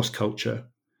interesting cross culture.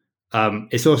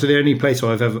 It's also the only place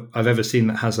I've ever seen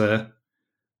that has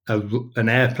an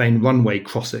airplane runway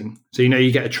crossing. So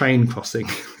you get a train crossing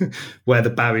where the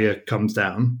barrier comes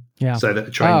down, so that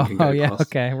the train can go past.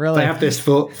 Okay, really. They have this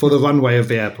for the runway of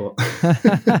the airport.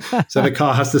 So the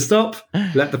car has to stop,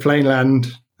 let the plane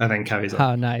land, and then carries on.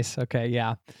 Oh, nice. Okay,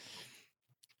 yeah.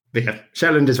 But yeah,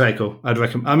 Shetland is very cool. I'd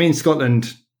recommend. I mean,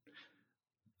 Scotland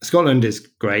is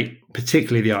great,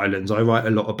 particularly the islands. I write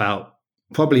a lot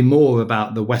probably more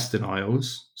about the Western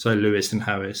Isles, so Lewis and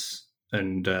Harris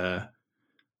and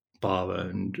Barra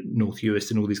and North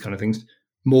Uist and all these kind of things,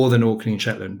 more than Orkney and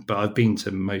Shetland. But I've been to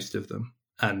most of them,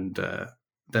 and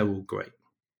they're all great.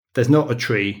 There's not a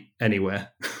tree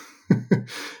anywhere.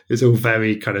 It's all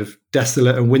very kind of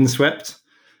desolate and windswept,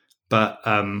 but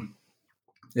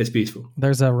it's beautiful.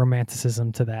 There's a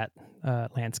romanticism to that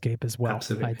landscape as well.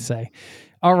 Absolutely. I'd say.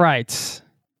 All right.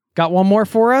 Got one more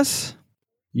for us?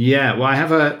 Yeah, well, I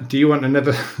have a. Do you want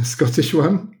another Scottish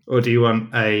one, or do you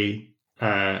want a?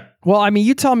 Well, I mean,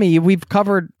 you tell me. We've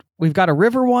got a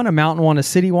river one, a mountain one, a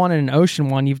city one, and an ocean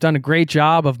one. You've done a great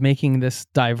job of making this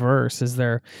diverse. Is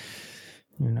there,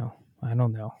 I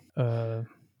don't know,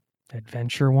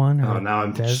 adventure one? Oh, now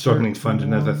I'm struggling to find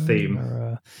another theme.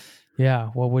 Or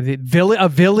what would it? A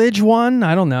village one?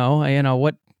 I don't know.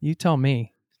 What? You tell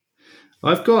me.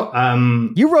 I've got.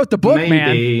 You wrote the book,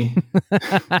 maybe...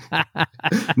 man.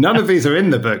 None of these are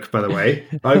in the book, by the way.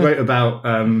 I wrote about.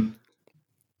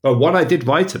 Well, one I did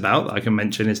write about that I can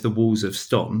mention is the walls of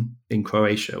Ston in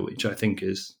Croatia, which I think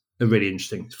is really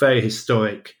interesting. It's very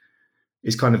historic.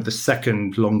 It's kind of the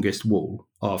second longest wall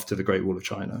after the Great Wall of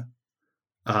China,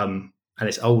 and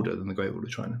it's older than the Great Wall of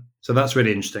China. So that's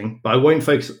really interesting. But I won't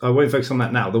focus on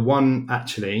that now. The one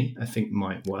actually I think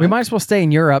might work. We might as well stay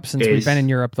in Europe since we've been in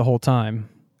Europe the whole time.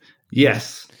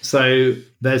 Yes. So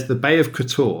there's the Bay of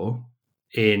Kotor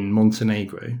in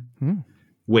Montenegro,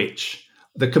 which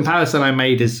the comparison I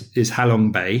made is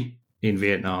Halong Bay in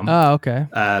Vietnam. Oh, okay.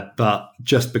 But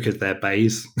just because they're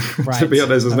bays, right. To be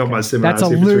honest, there's not much similarity.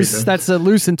 That's a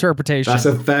loose interpretation. That's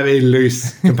a very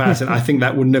loose comparison. I think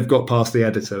that wouldn't have got past the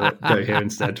editor. Go here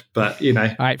instead. But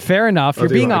All right, fair enough. You're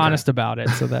being honest about it,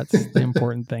 so that's the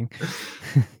important thing.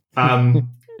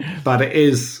 But it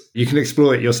is, you can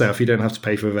explore it yourself. You don't have to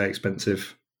pay for a very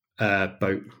expensive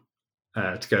boat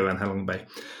to go around Halong Bay.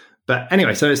 But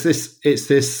anyway, so it's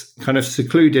this kind of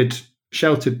secluded,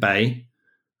 sheltered bay.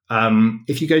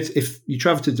 If you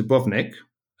travel to Dubrovnik,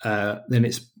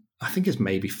 then I think it's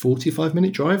maybe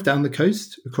 45-minute drive down the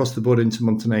coast across the border into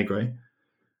Montenegro,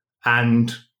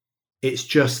 and it's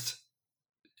just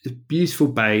a beautiful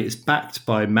bay. It's backed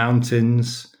by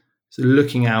mountains, so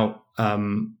looking out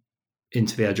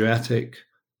into the Adriatic.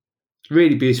 It's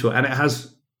really beautiful, and it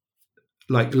has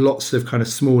like lots of kind of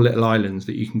small little islands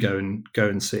that you can go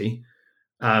and see.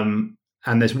 And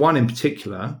there's one in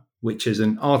particular, which is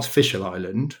an artificial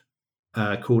island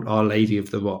called Our Lady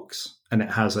of the Rocks, and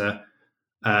it has a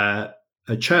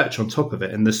church on top of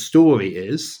it. And the story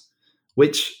is,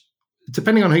 which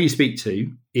depending on who you speak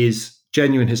to, is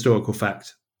genuine historical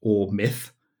fact or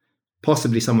myth,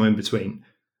 possibly somewhere in between.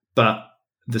 But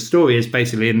the story is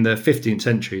basically in the 15th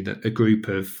century that a group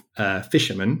of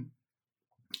fishermen,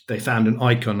 they found an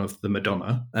icon of the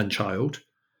Madonna and Child,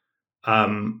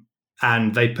 and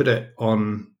they put it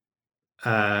on.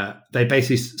 They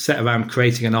basically set around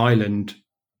creating an island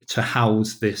to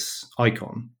house this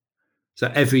icon.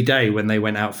 So every day when they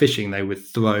went out fishing, they would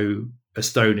throw a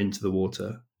stone into the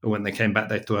water, and when they came back,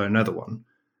 they'd throw another one.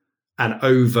 And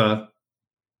over,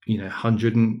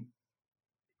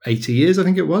 180 years, I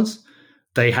think it was,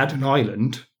 they had an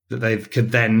island that they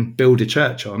could then build a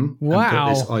church on. Wow. And put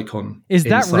this icon Is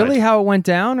that inside. really how it went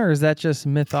down, or is that just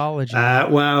mythology?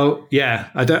 Well, yeah,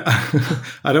 I don't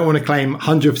I don't want to claim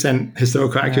 100%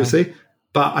 historical accuracy,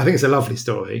 but I think it's a lovely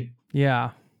story. Yeah.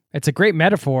 It's a great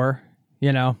metaphor,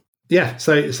 Yeah,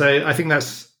 so I think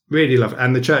that's really lovely.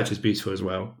 And the church is beautiful as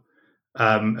well.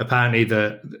 Apparently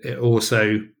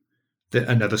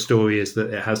another story is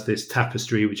that it has this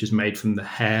tapestry which is made from the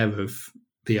hair of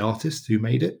the artist who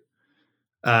made it.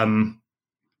 But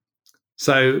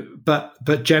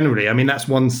generally, I mean, that's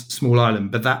one small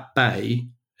island, but that bay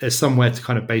is somewhere to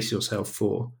kind of base yourself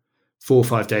for 4 or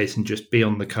 5 days and just be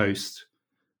on the coast.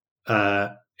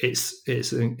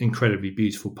 It's an incredibly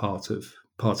beautiful part of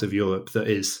Europe that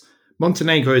is.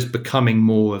 Montenegro is becoming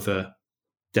more of a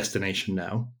destination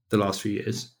now the last few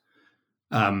years.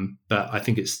 But I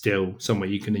think it's still somewhere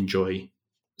you can enjoy,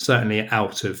 certainly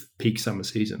out of peak summer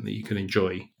season, that you can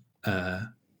enjoy.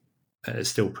 It's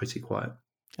still pretty quiet.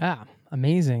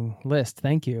 Amazing list.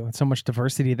 Thank you. And so much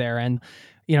diversity there. And,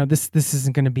 this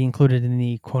isn't going to be included in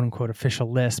the quote unquote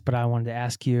official list, but I wanted to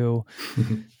ask you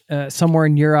somewhere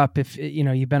in Europe, if,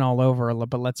 you've been all over,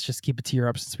 but let's just keep it to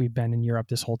Europe since we've been in Europe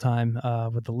this whole time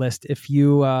with the list. If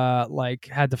you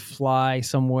had to fly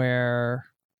somewhere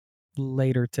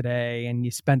later today and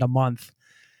you spend a month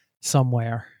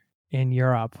somewhere in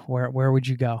Europe, where would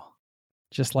you go?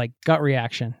 Just like gut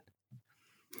reaction.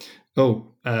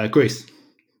 Greece.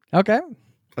 Okay.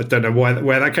 I don't know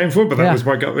where that came from, but that was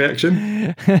my gut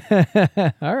reaction.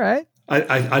 All right.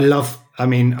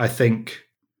 I think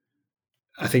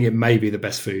it may be the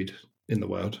best food in the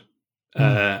world.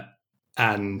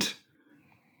 And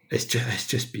it's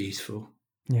just beautiful.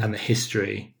 Yeah. And the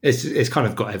history, it's kind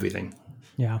of got everything.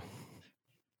 Yeah.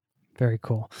 Very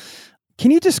cool.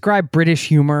 Can you describe British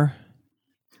humor?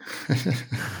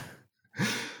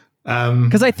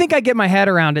 Because I think I get my head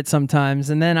around it sometimes,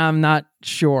 and then I'm not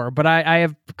sure. But I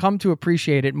have come to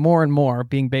appreciate it more and more,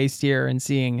 being based here and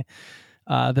seeing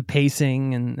the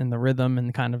pacing and the rhythm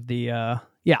and kind of the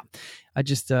I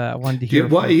just wanted to hear.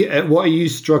 What are you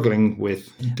struggling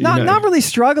with? Not really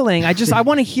struggling. I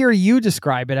want to hear you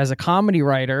describe it as a comedy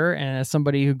writer and as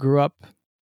somebody who grew up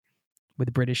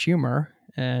with British humor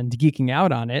and geeking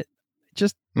out on it.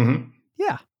 Just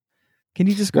yeah. Can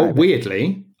you describe it?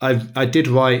 Weirdly, I did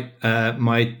write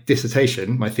my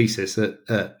dissertation, my thesis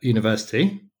at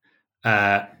university.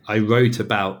 I wrote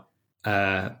about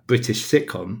British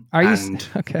sitcom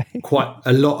quite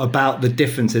a lot about the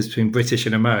differentions between British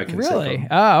and American really? sitcom.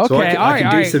 Oh, okay. So I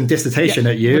can do some dissertation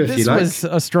at you if you like. This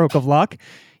was a stroke of luck.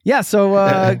 Yeah, so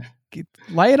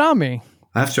lay it on me.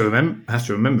 I have to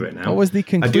remember it now. What was the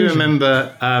conclusion? I do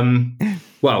remember,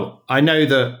 well, I know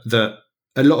that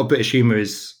a lot of British humour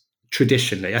is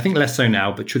traditionally, I think less so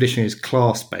now, but traditionally is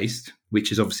class-based,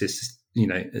 which is obviously,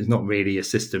 is not really a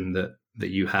system that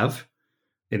you have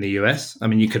in the US. I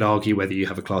mean, you could argue whether you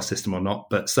have a class system or not,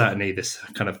 but certainly this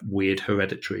kind of weird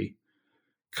hereditary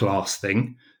class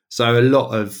thing. So a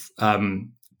lot of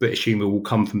British humour will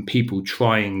come from people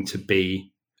trying to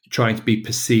be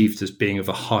perceived as being of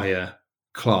a higher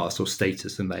class or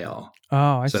status than they are.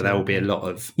 Oh, I see. So there will be a lot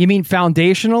of... You mean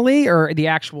foundationally or the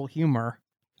actual humor?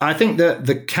 I think that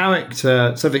the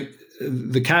character, so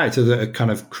the character that are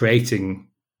kind of creating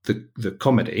the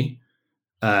comedy,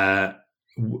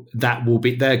 that will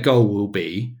be their goal will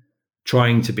be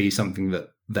trying to be something that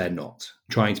they're not,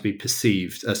 trying to be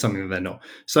perceived as something that they're not.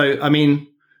 So, I mean,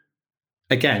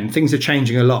 again, things are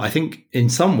changing a lot. I think in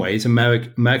some ways,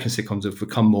 American sitcoms have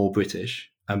become more British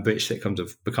and British sitcoms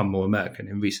have become more American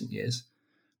in recent years.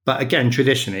 But again,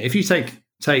 traditionally, if you take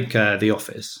The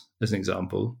Office as an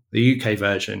example, the UK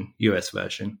version, US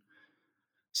version.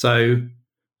 So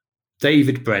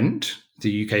David Brent,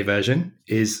 the UK version,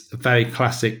 is a very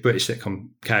classic British sitcom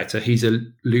character. He's a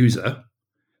loser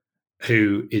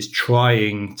who is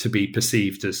trying to be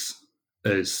perceived as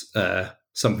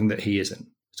something that he isn't.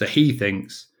 So he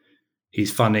thinks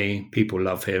he's funny, people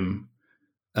love him,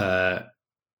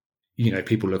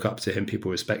 people look up to him, people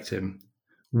respect him.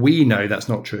 We know that's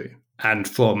not true. And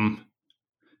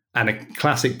a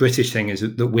classic British thing is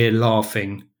that we're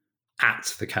laughing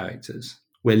at the characters.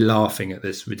 We're laughing at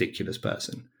this ridiculous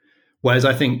person. Whereas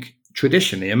I think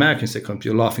traditionally, American sitcoms,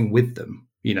 you're laughing with them.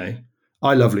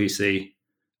 I Love Lucy,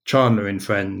 Chandler in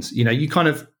Friends. You kind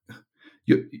of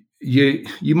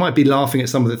you might be laughing at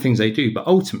some of the things they do, but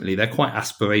ultimately they're quite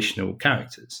aspirational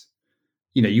characters.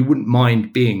 You wouldn't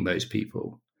mind being those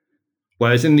people.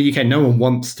 Whereas in the UK, no one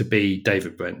wants to be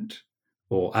David Brent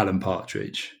or Alan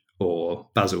Partridge or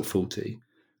Basil Fawlty.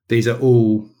 These are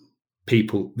all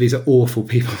people. These are awful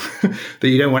people that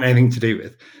you don't want anything to do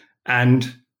with.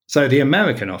 And so the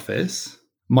American Office,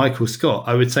 Michael Scott,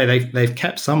 I would say they've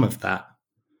kept some of that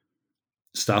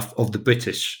stuff of the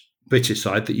British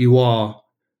side, that you are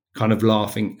kind of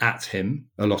laughing at him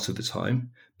a lot of the time.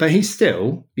 But he's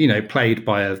still, played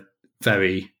by a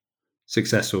very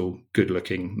successful,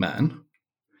 good-looking man.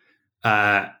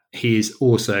 He's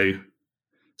also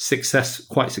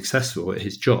quite successful at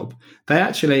his job. They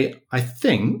actually, I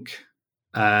think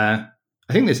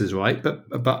this is right,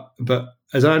 but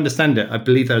as I understand it, I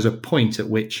believe there was a point at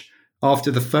which,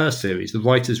 after the first series, the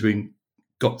writers' room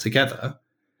got together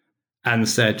and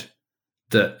said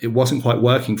that it wasn't quite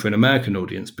working for an American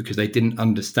audience because they didn't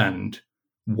understand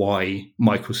why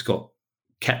Michael Scott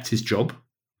kept his job,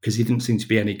 because he didn't seem to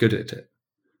be any good at it.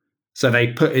 So they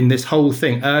put in this whole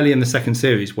thing early in the second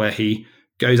series where he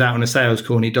goes out on a sales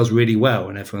call and he does really well,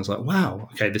 and everyone's like, wow,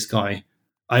 okay, this guy,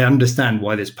 I understand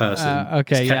why this person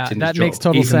is kept in his job, makes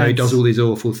total even sense. though he does all these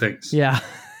awful things. Yeah.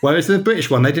 Whereas the British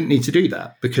one, they didn't need to do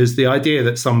that, because the idea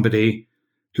that somebody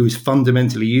who is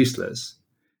fundamentally useless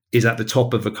is at the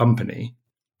top of a company,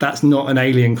 that's not an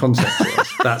alien concept to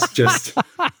us.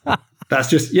 That's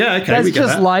just, yeah, okay, that's we get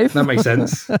just that. Life. That makes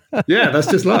sense. Yeah, that's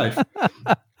just life.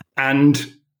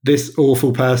 And this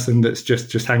awful person that's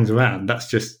just hangs around, that's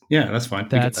fine.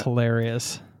 That's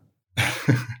hilarious.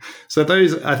 So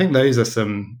I think those are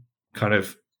some kind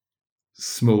of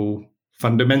small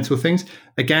fundamental things.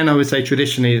 Again, I would say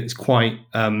traditionally it's quite,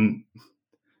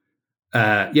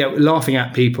 laughing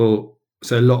at people.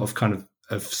 So a lot of kind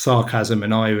of sarcasm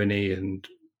and irony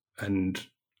and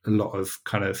a lot of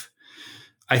kind of,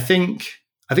 I think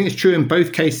it's true in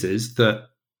both cases that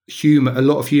a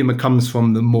lot of humor comes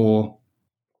from the more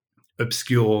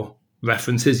obscure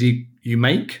references you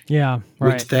make, right,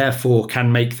 which therefore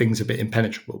can make things a bit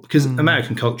impenetrable, because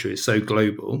American culture is so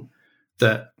global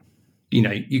that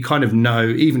you kind of know,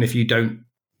 even if you don't,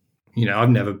 I've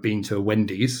never been to a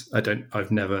Wendy's. they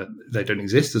don't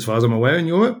exist as far as I'm aware in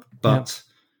Europe, but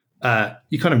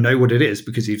you kind of know what it is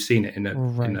because you've seen it in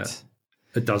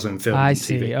a dozen films I on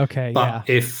see. TV. Okay, But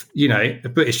if, a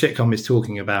British sitcom is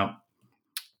talking about,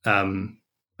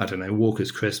 I don't know,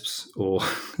 Walker's Crisps or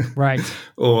right,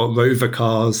 or Rover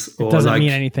cars, or it doesn't like,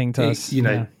 mean anything to us.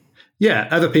 Yeah,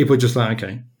 other people are just like,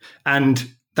 okay. And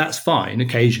that's fine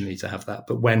occasionally to have that.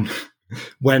 But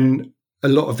when a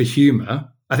lot of the humor,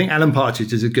 I think Alan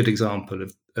Partridge is a good example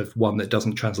of one that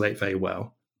doesn't translate very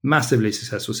well. Massively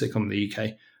successful sitcom in the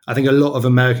UK. I think a lot of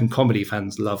American comedy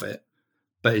fans love it,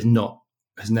 but has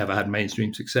never had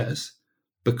mainstream success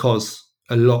because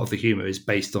a lot of the humor is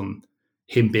based on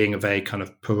him being a very kind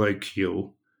of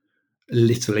parochial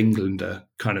Little Englander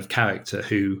kind of character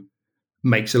who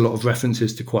makes a lot of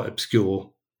references to quite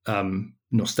obscure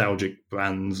nostalgic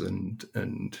brands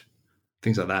and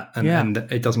things like that. And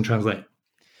it doesn't translate.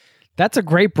 That's a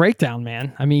great breakdown,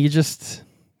 man. I mean, you just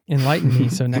enlightened me.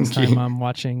 So next time I'm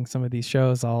watching some of these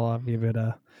shows, I'll give it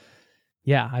a,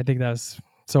 I think that was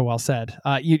so well said.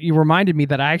 You reminded me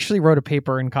that I actually wrote a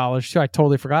paper in college too. I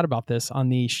totally forgot about this, on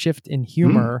the shift in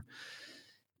humor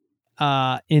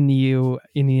in the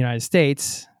United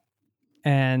States.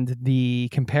 And the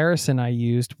comparison I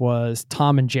used was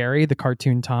Tom and Jerry, the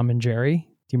cartoon Tom and Jerry.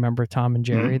 Do you remember Tom and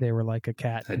Jerry? They were like a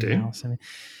cat and a mouse.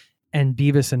 And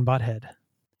Beavis and Butthead.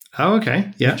 Oh,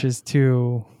 okay. Yeah. Which is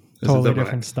two totally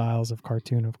different styles of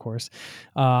cartoon, of course.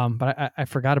 But I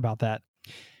forgot about that.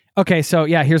 Okay, so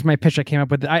here's my pitch I came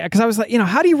up with. Because I was like,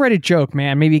 how do you write a joke,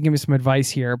 man? Maybe you give me some advice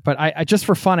here. But I just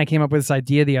for fun, I came up with this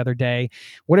idea the other day.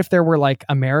 What if there were like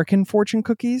American fortune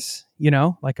cookies,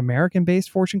 like American-based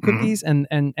fortune cookies,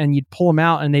 and you'd pull them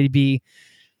out and they'd be,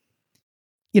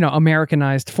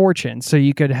 Americanized fortune. So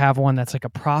you could have one that's like a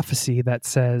prophecy that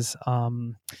says,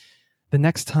 the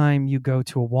next time you go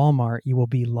to a Walmart, you will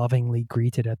be lovingly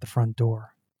greeted at the front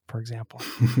door, for example.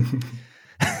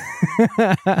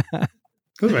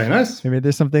 That's very nice. Maybe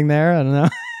there's something there. I don't know.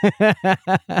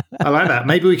 I like that.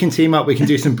 Maybe we can team up. We can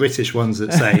do some British ones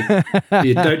that say,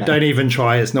 you don't even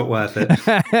try. It's not worth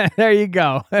it. There you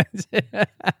go.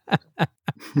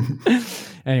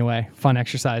 Anyway, fun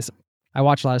exercise. I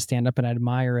watch a lot of stand-up and I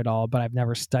admire it all, but I've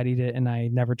never studied it and I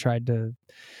never tried to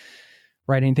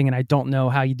write anything, and I don't know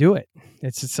how you do it.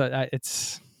 It's I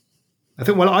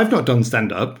think, well, I've not done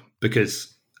stand-up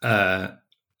because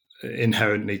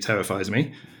inherently terrifies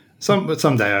me.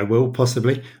 Someday I will,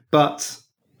 possibly. But,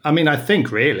 I mean, I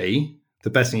think really the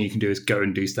best thing you can do is go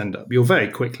and do stand-up. You'll very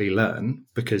quickly learn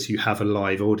because you have a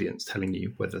live audience telling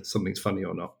you whether something's funny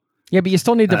or not. Yeah, but you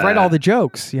still need to write all the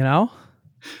jokes, Yeah,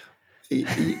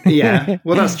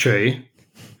 well, that's true.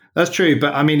 That's true.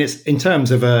 But, I mean, it's in terms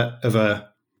of a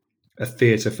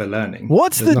theatre for learning.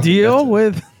 What's the deal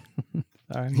with...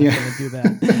 Sorry, I'm not going to do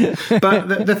that.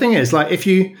 But the thing is, like, if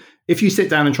you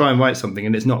sit down and try and write something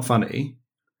and it's not funny,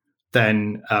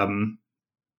 then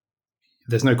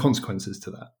there's no consequences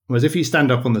to that. Whereas if you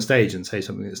stand up on the stage and say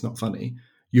something that's not funny,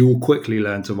 you will quickly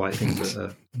learn to write things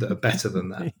that are better than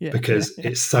that because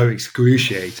it's so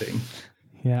excruciating.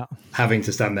 Yeah, having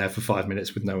to stand there for 5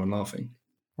 minutes with no one laughing.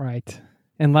 Right.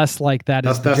 Unless like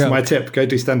that's my tip. Go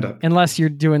do stand up. Unless you're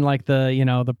doing like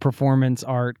the the performance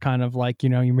art kind of like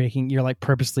you're like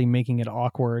purposely making it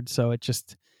awkward, so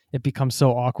it becomes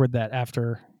so awkward that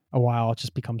after a while it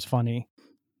just becomes funny.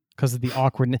 Because of the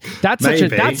awkwardness. That's such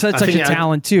a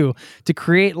talent too. To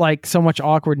create like so much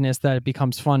awkwardness that it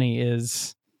becomes funny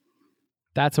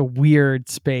that's a weird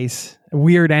space, a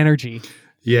weird energy.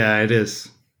 Yeah, it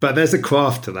is. But there's a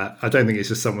craft to that. I don't think it's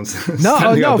just someone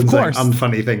standing up and saying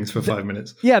unfunny things for 5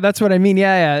 minutes. Yeah, that's what I mean.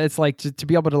 Yeah. It's like to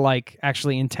be able to like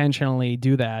actually intentionally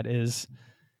do that is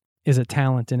a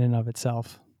talent in and of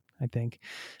itself, I think.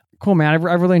 Cool, man.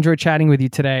 I really enjoyed chatting with you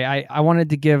today. I wanted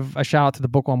to give a shout out to the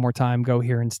book one more time, Go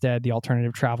Here Instead, the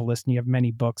Alternative Travel List. And you have many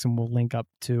books, and we'll link up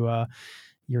to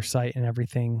your site and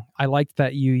everything. I liked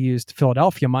that you used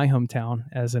Philadelphia, my hometown,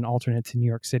 as an alternate to New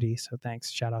York City. So thanks.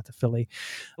 Shout out to Philly.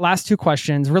 Last two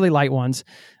questions, really light ones.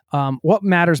 What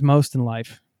matters most in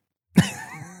life?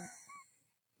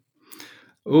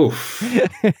 Oof.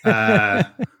 How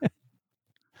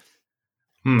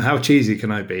cheesy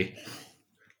can I be?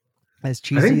 As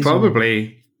cheesy I think as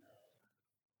probably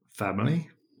family.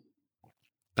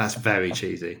 That's very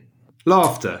cheesy.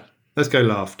 Laughter. Let's go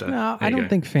laughter. No, I don't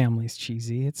think family's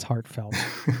cheesy. It's heartfelt.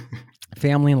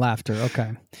 Family and laughter.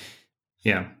 Okay.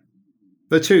 Yeah.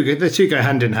 The two go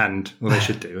hand in hand. Well, they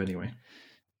should do anyway.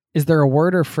 Is there a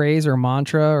word or phrase or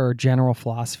mantra or general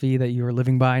philosophy that you are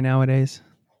living by nowadays?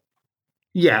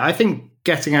 Yeah, I think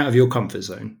getting out of your comfort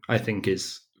zone, I think,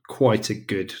 is quite a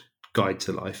good guide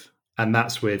to life. And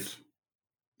that's with...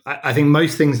 I think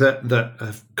most things that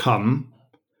have come,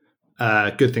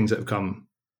 good things that have come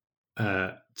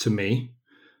to me,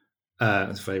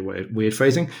 That's very weird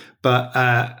phrasing, but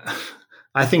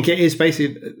I think it is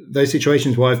basically those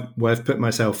situations where I've put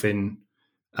myself in,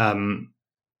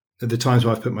 the times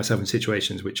where I've put myself in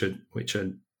situations which are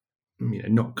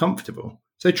not comfortable.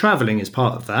 So traveling is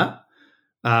part of that.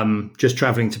 Just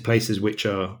traveling to places which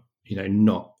are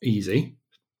not easy.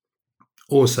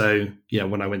 Also,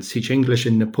 when I went to teach English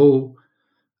in Nepal,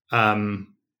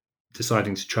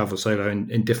 deciding to travel solo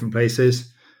in different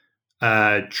places,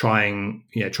 trying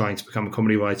to become a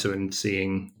comedy writer and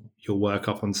seeing your work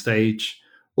up on stage,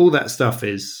 all that stuff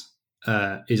is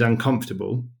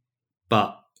uncomfortable,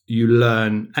 but you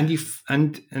learn and you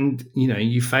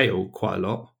fail quite a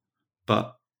lot,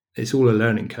 but it's all a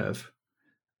learning curve.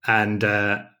 And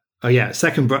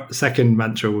second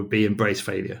mantra would be embrace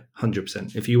failure.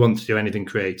 100%. If you want to do anything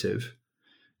creative,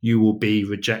 you will be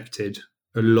rejected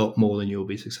a lot more than you'll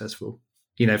be successful.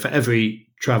 For every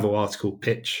travel article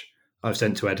pitch I've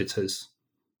sent to editors,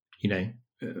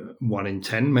 1 in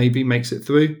 10 maybe makes it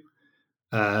through.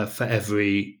 For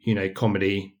every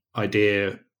comedy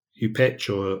idea you pitch,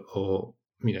 or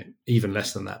even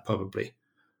less than that probably.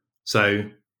 So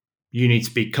you need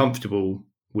to be comfortable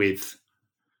with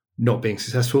not being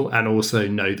successful, and also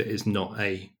know that it's not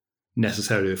a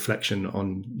necessarily reflection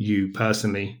on you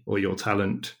personally or your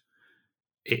talent.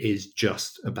 It is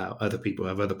just about other people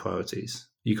have other priorities.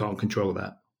 You can't control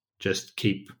that. Just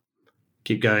keep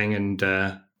going, and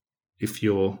if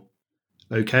you're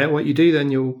okay at what you do,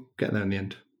 then you'll get there in the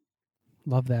end.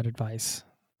 Love that advice.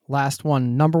 Last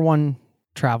one, number one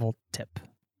travel tip.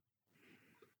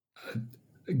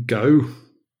 Go.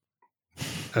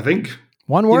 I think.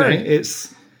 One word.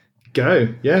 It's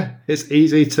go. Yeah. It's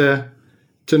easy to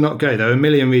not go. There are a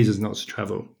million reasons not to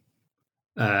travel.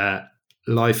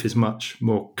 Life is much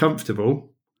more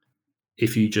comfortable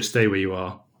if you just stay where you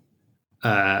are,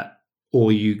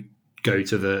 or you go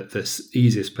to the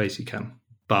easiest place you can.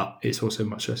 But it's also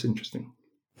much less interesting.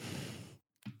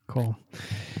 Cool.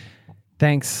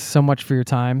 Thanks so much for your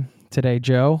time today,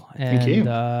 Joe. And thank you.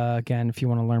 Again, if you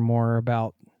want to learn more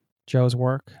about Joe's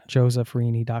work,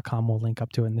 josephreaney.com. We'll link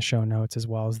up to it in the show notes, as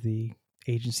well as the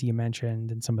agency you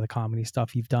mentioned and some of the comedy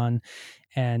stuff you've done.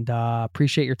 And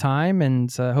appreciate your time, and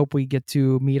hope we get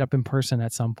to meet up in person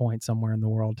at some point somewhere in the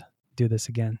world. Do this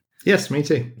again. Yes, me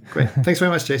too. Great. Thanks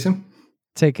very much, Jason.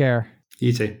 Take care.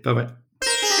 You too. Bye-bye.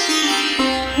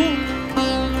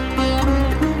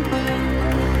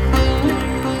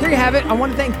 There you have it. I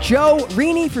want to thank Joe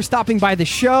Reaney for stopping by the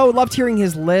show. Loved hearing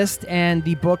his list, and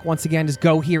the book, once again, is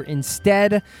Go Here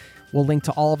Instead. We'll link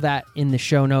to all of that in the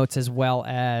show notes, as well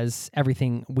as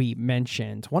everything we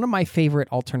mentioned. One of my favorite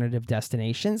alternative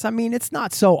destinations. I mean, it's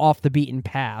not so off the beaten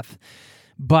path,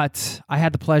 but I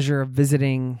had the pleasure of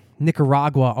visiting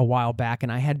Nicaragua a while back,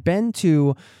 and I had been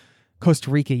to Costa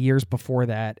Rica years before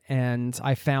that, and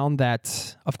I found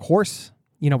that, of course,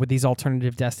 with these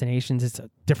alternative destinations, it's a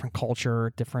different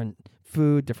culture, different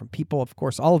food, different people, of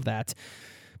course, all of that.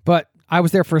 But I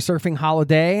was there for a surfing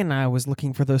holiday, and I was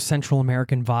looking for those Central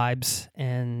American vibes,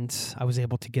 and I was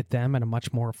able to get them at a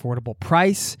much more affordable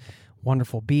price.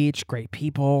 Wonderful beach, great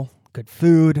people, good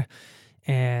food,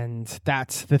 and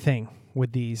that's the thing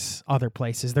with these other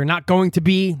places. They're not going to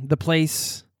be the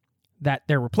place that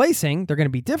they're replacing. They're going to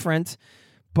be different,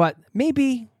 but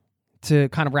maybe to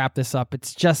kind of wrap this up,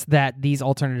 it's just that these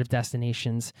alternative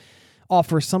destinations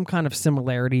offer some kind of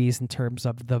similarities in terms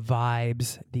of the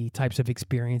vibes, the types of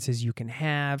experiences you can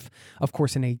have, of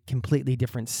course, in a completely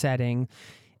different setting,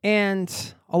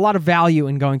 and a lot of value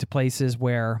in going to places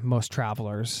where most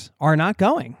travelers are not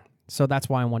going. So that's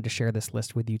why I wanted to share this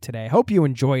list with you today. Hope you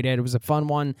enjoyed it. It was a fun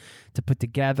one to put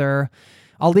together.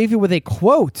 I'll leave you with a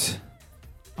quote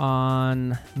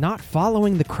on not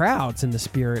following the crowds in the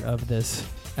spirit of this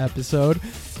episode.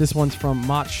 This one's from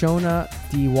Matshona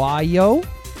Diwayo,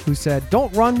 who said,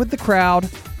 "Don't run with the crowd,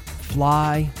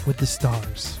 fly with the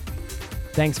stars."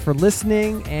 Thanks for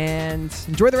listening, and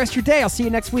enjoy the rest of your day. I'll see you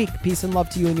next week. Peace and love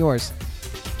to you and yours.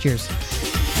 Cheers.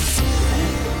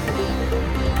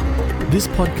 This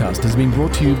podcast has been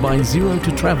brought to you by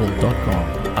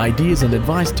ZeroToTravel.com. Ideas and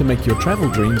advice to make your travel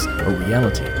dreams a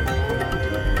reality.